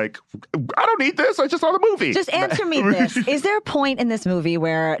I was like, I don't need this. I just saw the movie. Just answer me this. Is there a point in this movie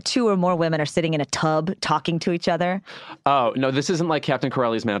where two or more women are sitting in a tub talking to each other? Oh, no, this isn't like Captain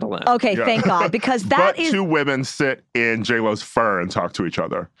Corelli's mandolin. Okay, thank God, because but two women sit in J-Lo's fur and talk to each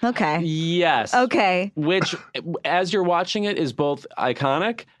other. Okay. Yes. Okay. Which, as you're watching it, is both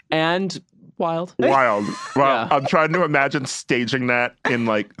iconic and wild. Wild. Well, Yeah. I'm trying to imagine staging that in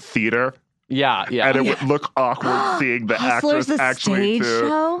like theater. Yeah. And it would look awkward seeing the Hustlers, actress the actually stage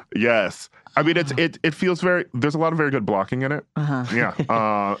show? Yes. I mean, it feels very. There's a lot of very good blocking in it. Yeah, and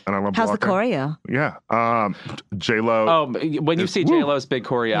I love. How's the blocking. choreo? Yeah, J-Lo. Oh, when you see J-Lo's big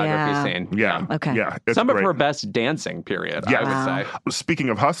choreography scene. Yeah. Okay. Yeah. It's Some great. of her best dancing, period, Yeah. I would say. Speaking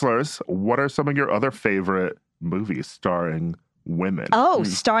of hustlers, what are some of your other favorite movies starring women? Oh,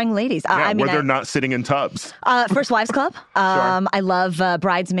 starring ladies. Yeah, I mean, where they're not sitting in tubs. First Wives Club. I love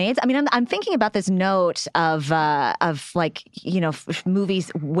Bridesmaids. I mean, I'm thinking about this note of like movies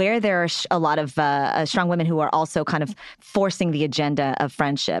where there are a lot of strong women who are also kind of forcing the agenda of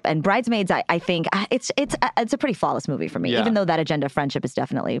friendship. And Bridesmaids, I think it's a pretty flawless movie for me, Yeah. even though that agenda of friendship is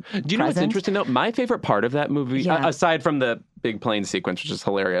definitely Do you know what's interesting though? My favorite part of that movie, aside from the big plane sequence, which is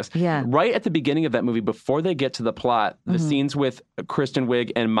hilarious. Yeah. Right at the beginning of that movie, before they get to the plot, the scenes with Kristen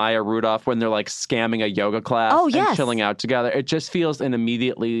Wiig and Maya Rudolph when they're like scamming a yoga class and chilling out together. It just feels an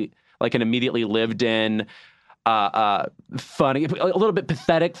immediately lived in, funny, a little bit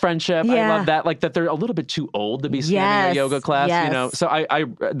pathetic friendship. I love that. Like that they're a little bit too old to be scamming a yoga class, So I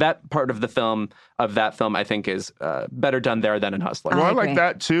that part of the film, I think is better done there than in Hustler. Well, I agree. like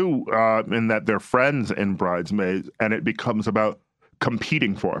that too, in that they're friends in Bridesmaids, and it becomes about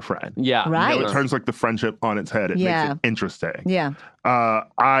competing for a friend. Yeah. Right. It turns like the friendship on its head. It makes it interesting. Yeah.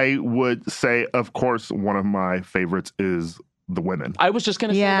 I would say, of course, one of my favorites is The Women. I was just going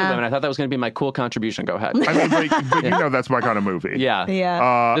to say The Women. I thought that was going to be my cool contribution. Go ahead. I mean, but that's my kind of movie. Yeah.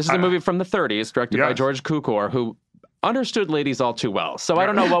 Yeah. This is a movie from the 30s, directed by George Cukor, who understood ladies all too well. So I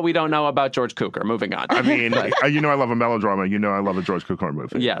don't know what we don't know about George Cukor. Moving on. I mean, I love a melodrama. I love a George Cukor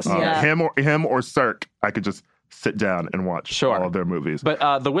movie. Yes. Him or Cirque, I could just sit down and watch all of their movies.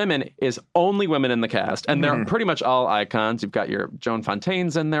 But The Women is only women in the cast, and they're pretty much all icons. You've got your Joan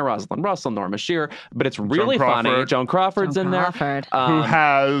Fontaine's in there, Rosalind Russell, Norma Shearer, but it's really funny. Joan Crawford's in there. Who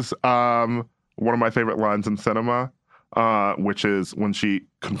has one of my favorite lines in cinema, which is when she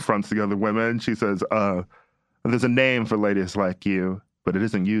confronts the other women. She says, there's a name for ladies like you, but it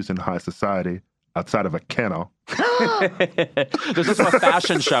isn't used in high society. outside of a kennel. There's also a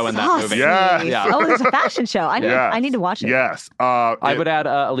fashion show in that movie. Yeah. Yeah. Oh, there's a fashion show. I need to watch it. Yes. I would add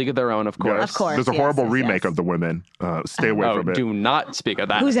A League of Their Own, of course. Yes. Of course, There's a yes, horrible yes, remake yes. of The Women. Stay away Oh, from it. do not speak of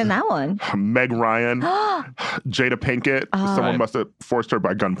that. Who's in that one? Meg Ryan, Jada Pinkett. Someone Right. must have forced her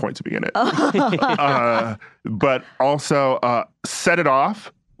by gunpoint to be in it. But also Set It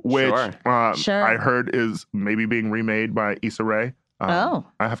Off, which Sure. Sure. I heard is maybe being remade by Issa Rae. Oh.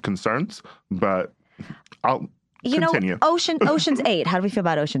 I have concerns, but I'll You continue. know, Ocean's 8. How do we feel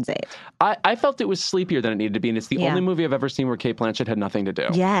about Ocean's 8? I felt it was sleepier than it needed to be, and it's the Yeah. only movie I've ever seen where Kate Blanchett had nothing to do.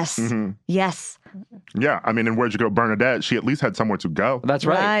 Yes. Mm-hmm. Yes. Yeah, I mean, and Where'd You Go, Bernadette? She at least had somewhere to go. That's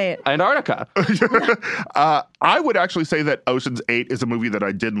right. Antarctica. I would actually say that Ocean's 8 is a movie that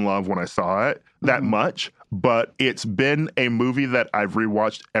I didn't love when I saw it that much, but it's been a movie that I've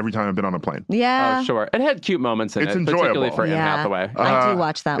rewatched every time I've been on a plane. Yeah. Oh, sure. It had cute moments in It's it, enjoyable. particularly for Anne Yeah. Hathaway. I do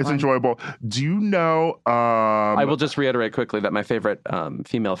watch that It's one. enjoyable. Do you know? I will just reiterate quickly that my favorite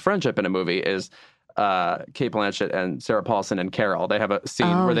female friendship in a movie is Kate Blanchett and Sarah Paulson and Carol. They have a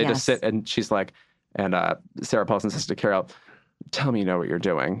scene where they just sit and she's like, and Sarah Paulson says to Carol, "Tell me you know what you're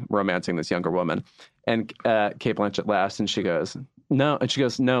doing," romancing this younger woman. And Kate Blanchett laughs and she goes, "No." And she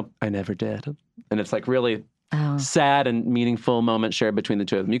goes, "No, I never did." And it's like really sad and meaningful moment shared between the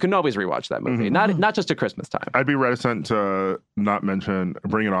two of them. You can always rewatch that movie, not just at Christmas time. I'd be reticent to not mention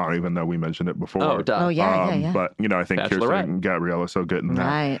Bring It On, even though we mentioned it before. Oh, duh. Oh, yeah. But, you know, I think Kirsten Bachelorette. and Gabrielle are so good in that.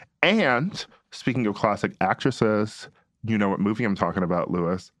 Right. And speaking of classic actresses, you know what movie I'm talking about,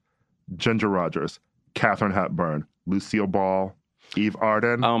 Lewis? Ginger Rogers, Katharine Hepburn, Lucille Ball, Eve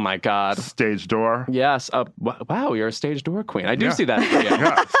Arden, Oh my God. Stage Door. Yes. Wow, you're a stage door queen. I do Yeah. see that for you.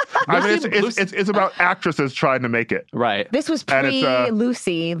 Yeah. I mean, Lucy- it's about actresses trying to make it. Right. This was And it's,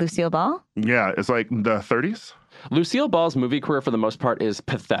 Lucille Ball. Yeah, it's like the 30s. Lucille Ball's movie career, for the most part, is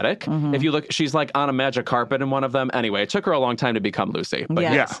pathetic. If you look, she's like on a magic carpet in one of them. Anyway, it took her a long time to become Lucy. But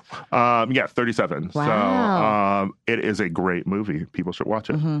Yeah. yes. Yeah, 37. Wow. So it is a great movie. People should watch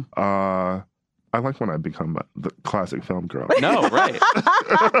it. I like when I become the classic film girl. No, right.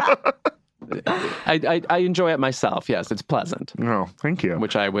 I enjoy it myself. Yes, it's pleasant, No, thank you.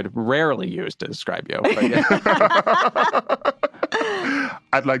 which I would rarely use to describe you. But yeah.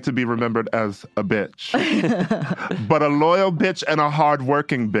 I'd like to be remembered as a bitch, but a loyal bitch and a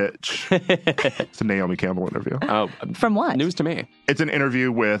hardworking bitch. It's a Naomi Campbell interview. Oh, From what? news to me. It's an interview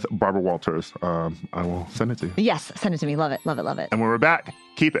with Barbara Walters. I will send it to you. Yes. Send it to me. Love it. Love it. Love it. And when we're back,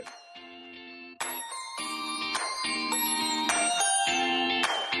 keep it.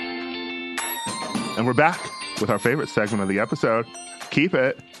 And we're back with our favorite segment of the episode. Keep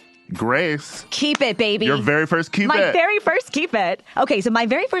it. Grace, Keep it, baby. your very first keep My it. very first keep it. Okay, so my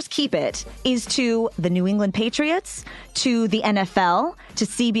very first keep it is to the New England Patriots, to the NFL, to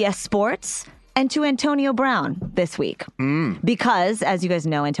CBS Sports, and to Antonio Brown this week. Because, as you guys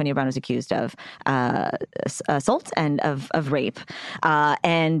know, Antonio Brown was accused of assault and of rape.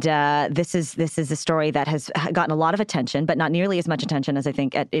 This is a story that has gotten a lot of attention, but not nearly as much attention as I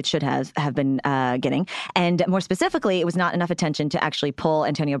think it should have been getting. And more specifically, it was not enough attention to actually pull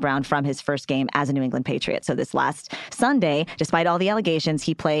Antonio Brown from his first game as a New England Patriot. So this last Sunday, despite all the allegations,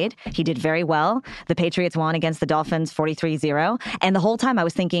 he played. He did very well. The Patriots won against the Dolphins 43-0. And the whole time I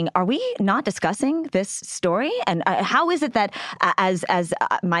was thinking, are we not discussing this story? And how is it that as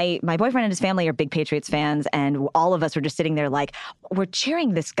my boyfriend and his family are big Patriots fans, and all of us were just sitting there like, we're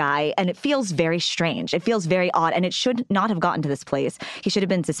cheering this guy, and it feels very strange. It feels very odd, and it should not have gotten to this place. He should have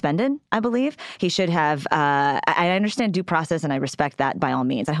been suspended, I believe. He should have, I understand due process, and I respect that by all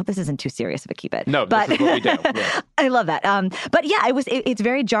means. I hope this isn't too serious of a keep it. No, but this is what we do. Yeah. I love that. But yeah, it's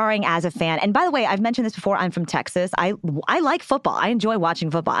very jarring as a fan. And by the way, I've mentioned this before. I'm from Texas. I like football. I enjoy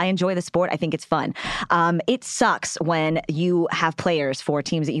watching football. I enjoy the sport. I think it's fun. It sucks when you have players for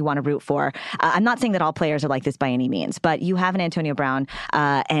teams that you want to root for. I'm not saying that all players are like this by any means, but you have an Antonio Brown,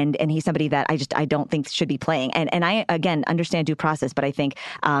 and he's somebody that I don't think should be playing. And I, again, understand due process, but I think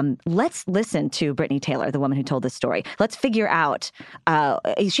let's listen to Brittany Taylor, the woman who told this story. Let's figure out,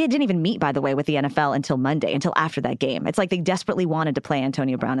 she didn't even meet, by the way, with the NFL until Monday, until after that game. It's like they desperately wanted to play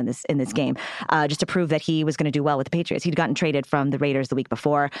Antonio Brown in this game, just to prove that he was going to do well with the Patriots. He'd gotten traded from the Raiders the week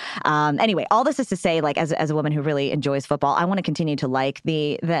before. Anyway, all this is to say, like, as a woman who really enjoys football, I want to continue to like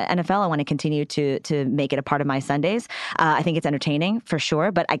the NFL. I want to continue to make it a part of my Sundays. I think it's entertaining for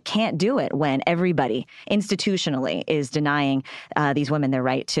sure, but I can't do it when everybody institutionally is denying these women their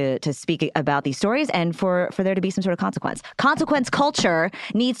right to speak about these stories, and for there to be some sort of consequence. Consequence culture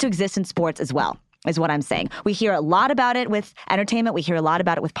needs to exist in sports as well. is what I'm saying. We hear a lot about it with entertainment. We hear a lot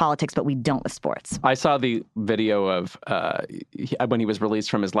about it with politics, but we don't with sports. I saw the video of when he was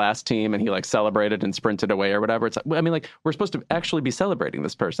released from his last team and he like celebrated and sprinted away or whatever. It's I mean, like, we're supposed to actually be celebrating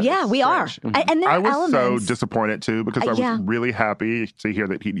this person. Yeah, It's we are. strange. Mhm. And there are I was elements. so disappointed too because I was yeah. really happy to hear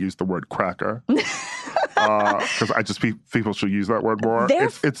that he'd used the word cracker. Because I just people should use that word more.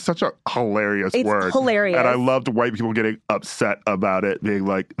 It's such a hilarious It's word. hilarious. And I loved white people getting upset about it, being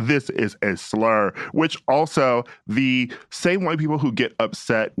like, this is a slur. Which also, the same white people who get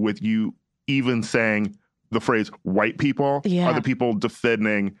upset with you even saying the phrase white people Yeah. are the people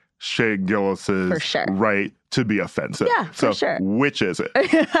defending Shea Gillis's For sure. right to be offensive. Yeah, for so sure. which is it?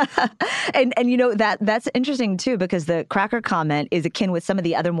 and you know that's interesting too, because the cracker comment is akin with some of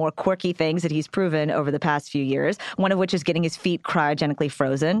the other more quirky things that he's proven over the past few years, one of which is getting his feet cryogenically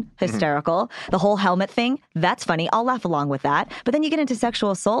frozen. Hysterical. The whole helmet thing, that's funny. I'll laugh along with that. But then you get into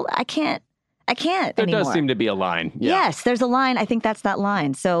sexual assault, I can't There anymore. does seem to be a line. Yeah. Yes, there's a line. I think that's that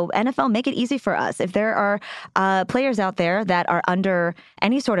line. So NFL, make it easy for us. If there are players out there that are under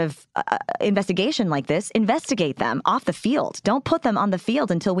any sort of investigation like this, investigate them off the field. Don't put them on the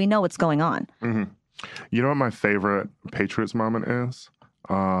field until we know what's going on. Mm-hmm. You know what my favorite Patriots moment is?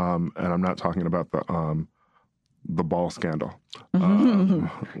 And I'm not talking about the ball scandal.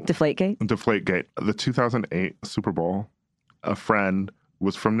 Deflategate? Deflategate. The 2008 Super Bowl, a friend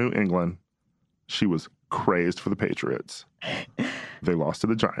was from New England. She was crazed for the Patriots. They lost to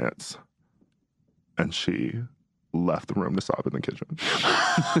the Giants. And she left the room to sob in the kitchen.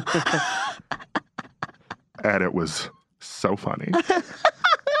 And it was so funny.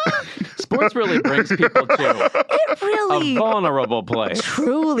 Sports really brings people to It really a vulnerable place.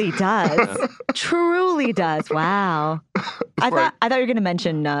 truly does. Truly does. Wow. I thought you were going to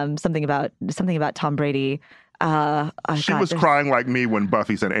mention something about Tom Brady. She was crying like me when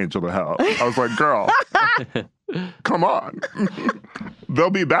Buffy sent Angel to hell. I was like, girl, come on. They'll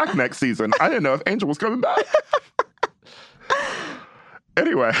be back next season. I didn't know if Angel was coming back.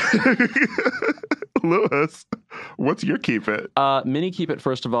 Anyway, Lewis, what's your keep it? Mini keep it,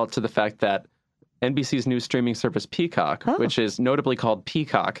 first of all, to the fact that NBC's new streaming service, Peacock, which is notably called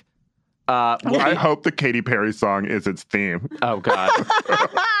Peacock. I hope the Katy Perry song is its theme. Oh, God.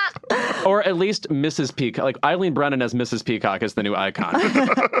 Or at least Mrs. Peacock. Like Eileen Brennan as Mrs. Peacock is the new icon.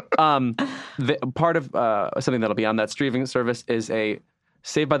 Part of something that'll be on that streaming service is a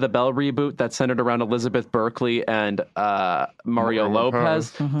Saved by the Bell reboot that's centered around Elizabeth Berkley and Mario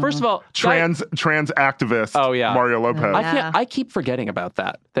Lopez. Mm-hmm. First of all, Trans activist Mario Lopez. I keep forgetting about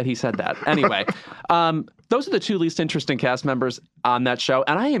that he said that. Anyway, those are the two least interesting cast members on that show,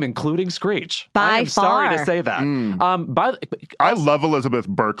 and I am including Screech. By I am sorry far. to say that. I love Elizabeth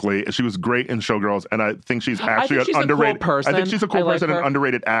Berkley. She was great in Showgirls, and I think she's actually think she's an underrated a cool person. I think she's a cool I like person and her. an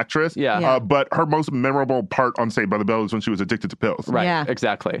underrated actress. Yeah. But her most memorable part on Saved by the Bell is when she was addicted to pills. Right, Yeah.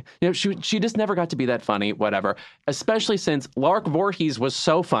 exactly. You know, she just never got to be that funny, whatever. Especially since Lark Voorhees was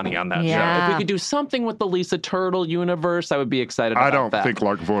so funny on that show. If Yeah. we could do something with the Lisa Turtle universe, I would be excited about I don't that. think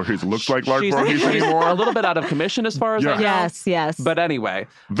Lark Voorhees looks like Lark she's Voorhees a anymore. little bit out of commission as far as I know. Yes. But anyway,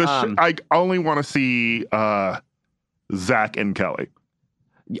 I only want to see Zach and Kelly.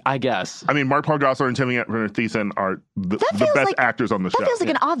 I guess. I mean, Mark Paul Gosselaar and Timmy Thiessen are the feels best like- actors on the show. That feels like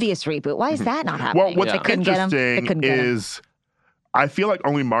an obvious reboot. Why is that not happening? Well, what's Yeah. They couldn't get 'em. They interesting couldn't get 'em. is I feel like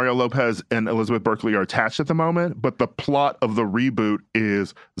only Mario Lopez and Elizabeth Berkley are attached at the moment, but the plot of the reboot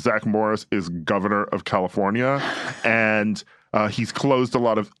is Zach Morris is governor of California, and he's closed a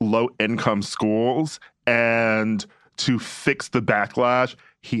lot of low-income schools, and to fix the backlash,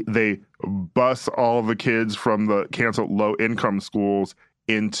 they bus all the kids from the canceled low-income schools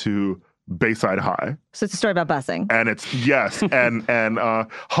into Bayside High. So it's a story about busing. And it's, yes, and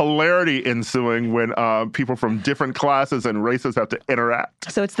hilarity ensuing when people from different classes and races have to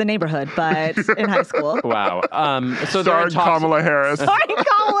interact. So it's The Neighborhood, but in high school. Wow. So they're in Starring talks- Kamala Harris. Sorry,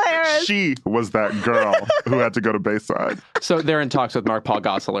 Kamala Harris. She was that girl who had to go to Bayside. So they're in talks with Mark Paul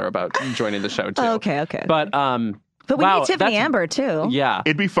Gosselaar about joining the show too. Okay. But But we wow, need Tiffany that's- Amber too. Yeah.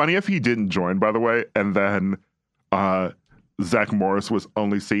 It'd be funny if he didn't join, by the way, and then Zach Morris was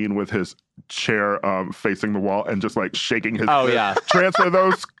only seen with his chair facing the wall and just like shaking his Oh, fist. yeah. Transfer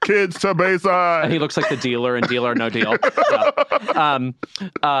those kids to Bayside. And he looks like the dealer in Deal or No Deal.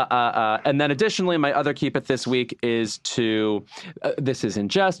 Yeah. And then additionally, my other keep it this week is to, this is in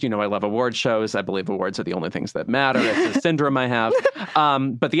jest, I love award shows. I believe awards are the only things that matter. It's a syndrome I have.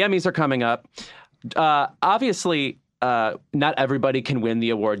 But the Emmys are coming up. Obviously, not everybody can win the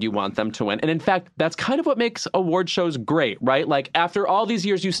award you want them to win. And in fact, that's kind of what makes award shows great, right? Like after all these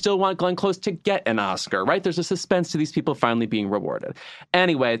years, you still want Glenn Close to get an Oscar, right? There's a suspense to these people finally being rewarded.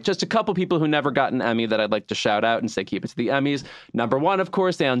 Anyway, just a couple people who never got an Emmy that I'd like to shout out and say keep it to the Emmys. Number one, of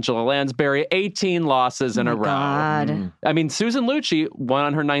course, Angela Lansbury, 18 losses in a row. God. I mean, Susan Lucci won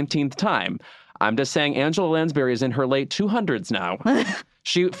on her 19th time. I'm just saying Angela Lansbury is in her late 200s now.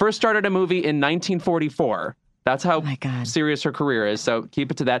 She first started a movie in 1944. That's how serious her career is. So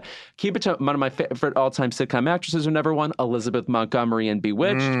keep it to that. Keep it to one of my favorite all-time sitcom actresses who never won, Elizabeth Montgomery in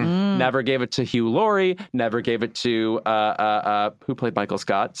Bewitched. Never gave it to Hugh Laurie. Never gave it to, who played Michael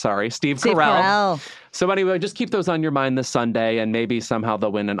Scott? Sorry, Steve Carell. So anyway, just keep those on your mind this Sunday, and maybe somehow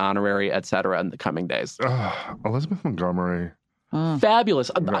they'll win an honorary, et cetera, in the coming days. Elizabeth Montgomery.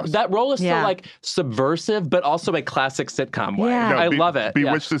 Fabulous. That role is so like subversive, but also a classic sitcom way. Yeah. I love it.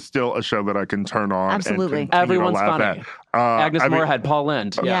 Bewitched is still a show that I can turn on. Absolutely. And Everyone's laugh funny. At. Agnes Moorehead, Paul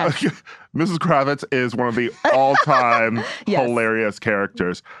Lind. Yeah. Mrs. Kravitz is one of the all-time hilarious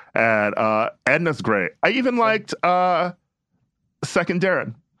characters. And Edna's great. I even liked Second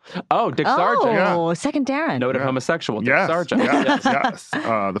Darren. Oh, Dick Sargent. Oh, Second Darren. Noted homosexual Dick Sargent. Yes.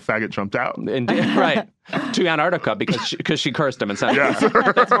 The faggot jumped out. Indeed, right. To Antarctica because she cursed him and said,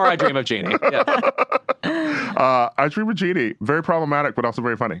 that's more I Dream of Jeannie. Yeah. I Dream of Jeannie. Very problematic, but also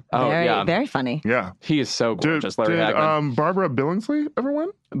very funny. Oh, Very funny. Yeah. He is so gorgeous, Larry did Hagman. Barbara Billingsley ever win?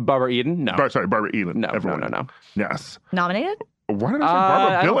 Barbara Eden? No. Barbara Eden. No. Yes. Nominated? Why did I say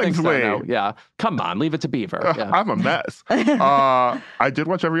Barbara I don't think so, Billingsley? no. Yeah. Come on, Leave It to Beaver. Yeah. I'm a mess. I did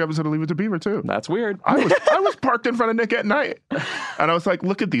watch every episode of Leave It to Beaver, too. That's weird. I was parked in front of Nick at Night. And I was like,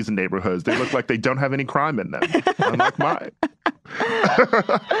 look at these neighborhoods. They look like they don't have any crime in them. Unlike mine.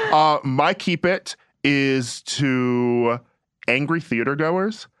 My keep it is to angry theater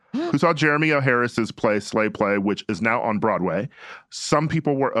goers who saw Jeremy O. Harris's play Slay Play, which is now on Broadway. Some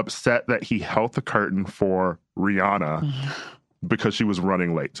people were upset that he held the curtain for Rihanna because she was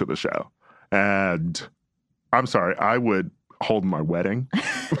running late to the show. And I'm sorry, I would hold my wedding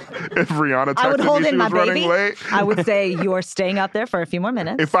if Rihanna texted me she was running late. I would say you're staying up there for a few more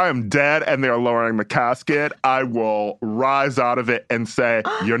minutes. If I am dead and they're lowering the casket, I will rise out of it and say,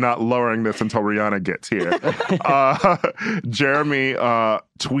 you're not lowering this until Rihanna gets here. Jeremy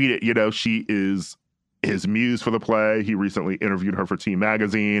tweeted, she is his muse for the play. He recently interviewed her for T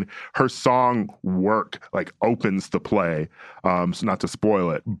Magazine. Her song Work opens the play. So not to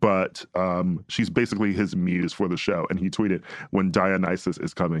spoil it, but she's basically his muse for the show. And he tweeted, when Dionysus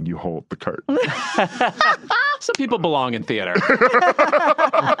is coming, you hold the curtain. Some people belong in theater.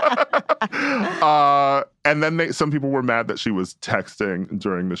 And then some people were mad that she was texting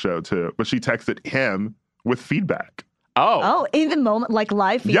during the show too. But she texted him with feedback. Oh, in the moment, like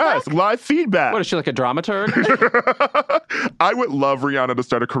live feedback? Yes, live feedback. What, is she like a dramaturg? I would love Rihanna to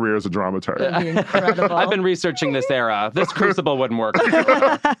start a career as a dramaturg. That'd be incredible. I've been researching this era. This Crucible wouldn't work.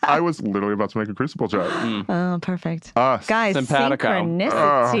 I was literally about to make a Crucible joke. Oh, perfect. Guys, simpatico.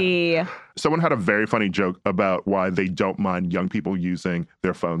 Synchronicity. Someone had a very funny joke about why they don't mind young people using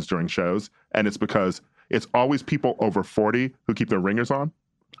their phones during shows. And it's because it's always people over 40 who keep their ringers on.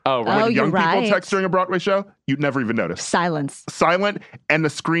 Oh, right. When young you're people right. text during a Broadway show, you'd never even notice. Silence. Silent, and the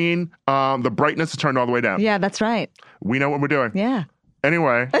screen, the brightness is turned all the way down. Yeah, that's right. We know what we're doing. Yeah.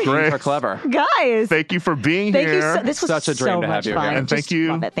 Anyway, Grace, Are clever. Guys. thank you for being Thank here. you. This was Such a dream so to have much you fun. again. And thank Just you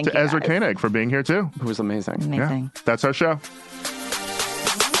love it. Thank to you Ezra guys. Koenig for being here too. It was amazing. Amazing. Yeah, that's our show.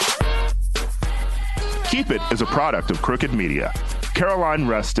 Keep It is a product of Crooked Media. Caroline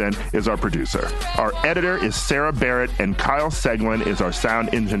Reston is our producer. Our editor is Sarah Barrett, and Kyle Seglin is our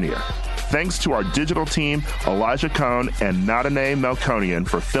sound engineer. Thanks to our digital team, Elijah Cohn and Nadine Melkonian,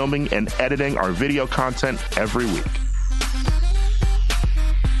 for filming and editing our video content every week.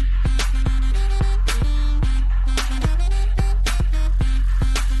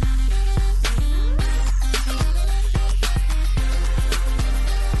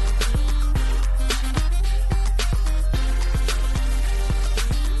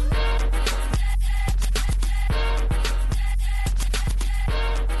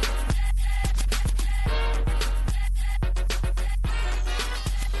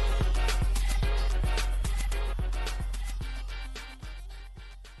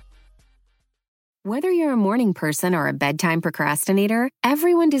 Whether you're a morning person or a bedtime procrastinator,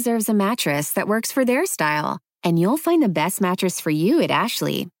 everyone deserves a mattress that works for their style. And you'll find the best mattress for you at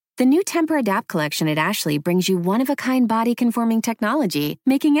Ashley. The new Temper-Adapt collection at Ashley brings you one-of-a-kind body-conforming technology,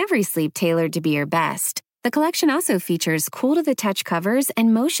 making every sleep tailored to be your best. The collection also features cool-to-the-touch covers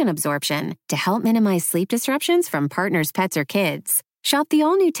and motion absorption to help minimize sleep disruptions from partners, pets, or kids. Shop the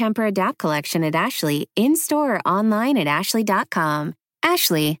all-new Temper-Adapt collection at Ashley, in-store or online at ashley.com.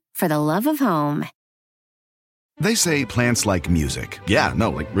 Ashley, for the love of home. They say plants like music. Yeah, no,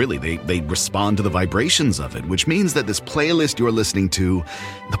 like really, they respond to the vibrations of it, which means that this playlist you're listening to,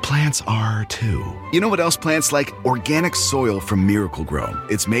 the plants are too. You know what else plants like? Organic soil from Miracle Grow.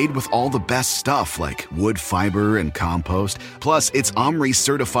 It's made with all the best stuff like wood fiber and compost. Plus, it's OMRI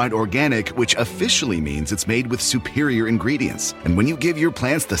certified organic, which officially means it's made with superior ingredients. And when you give your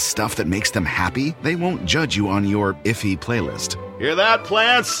plants the stuff that makes them happy, they won't judge you on your iffy playlist. Hear that,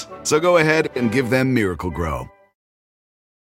 plants? So go ahead and give them Miracle Grow.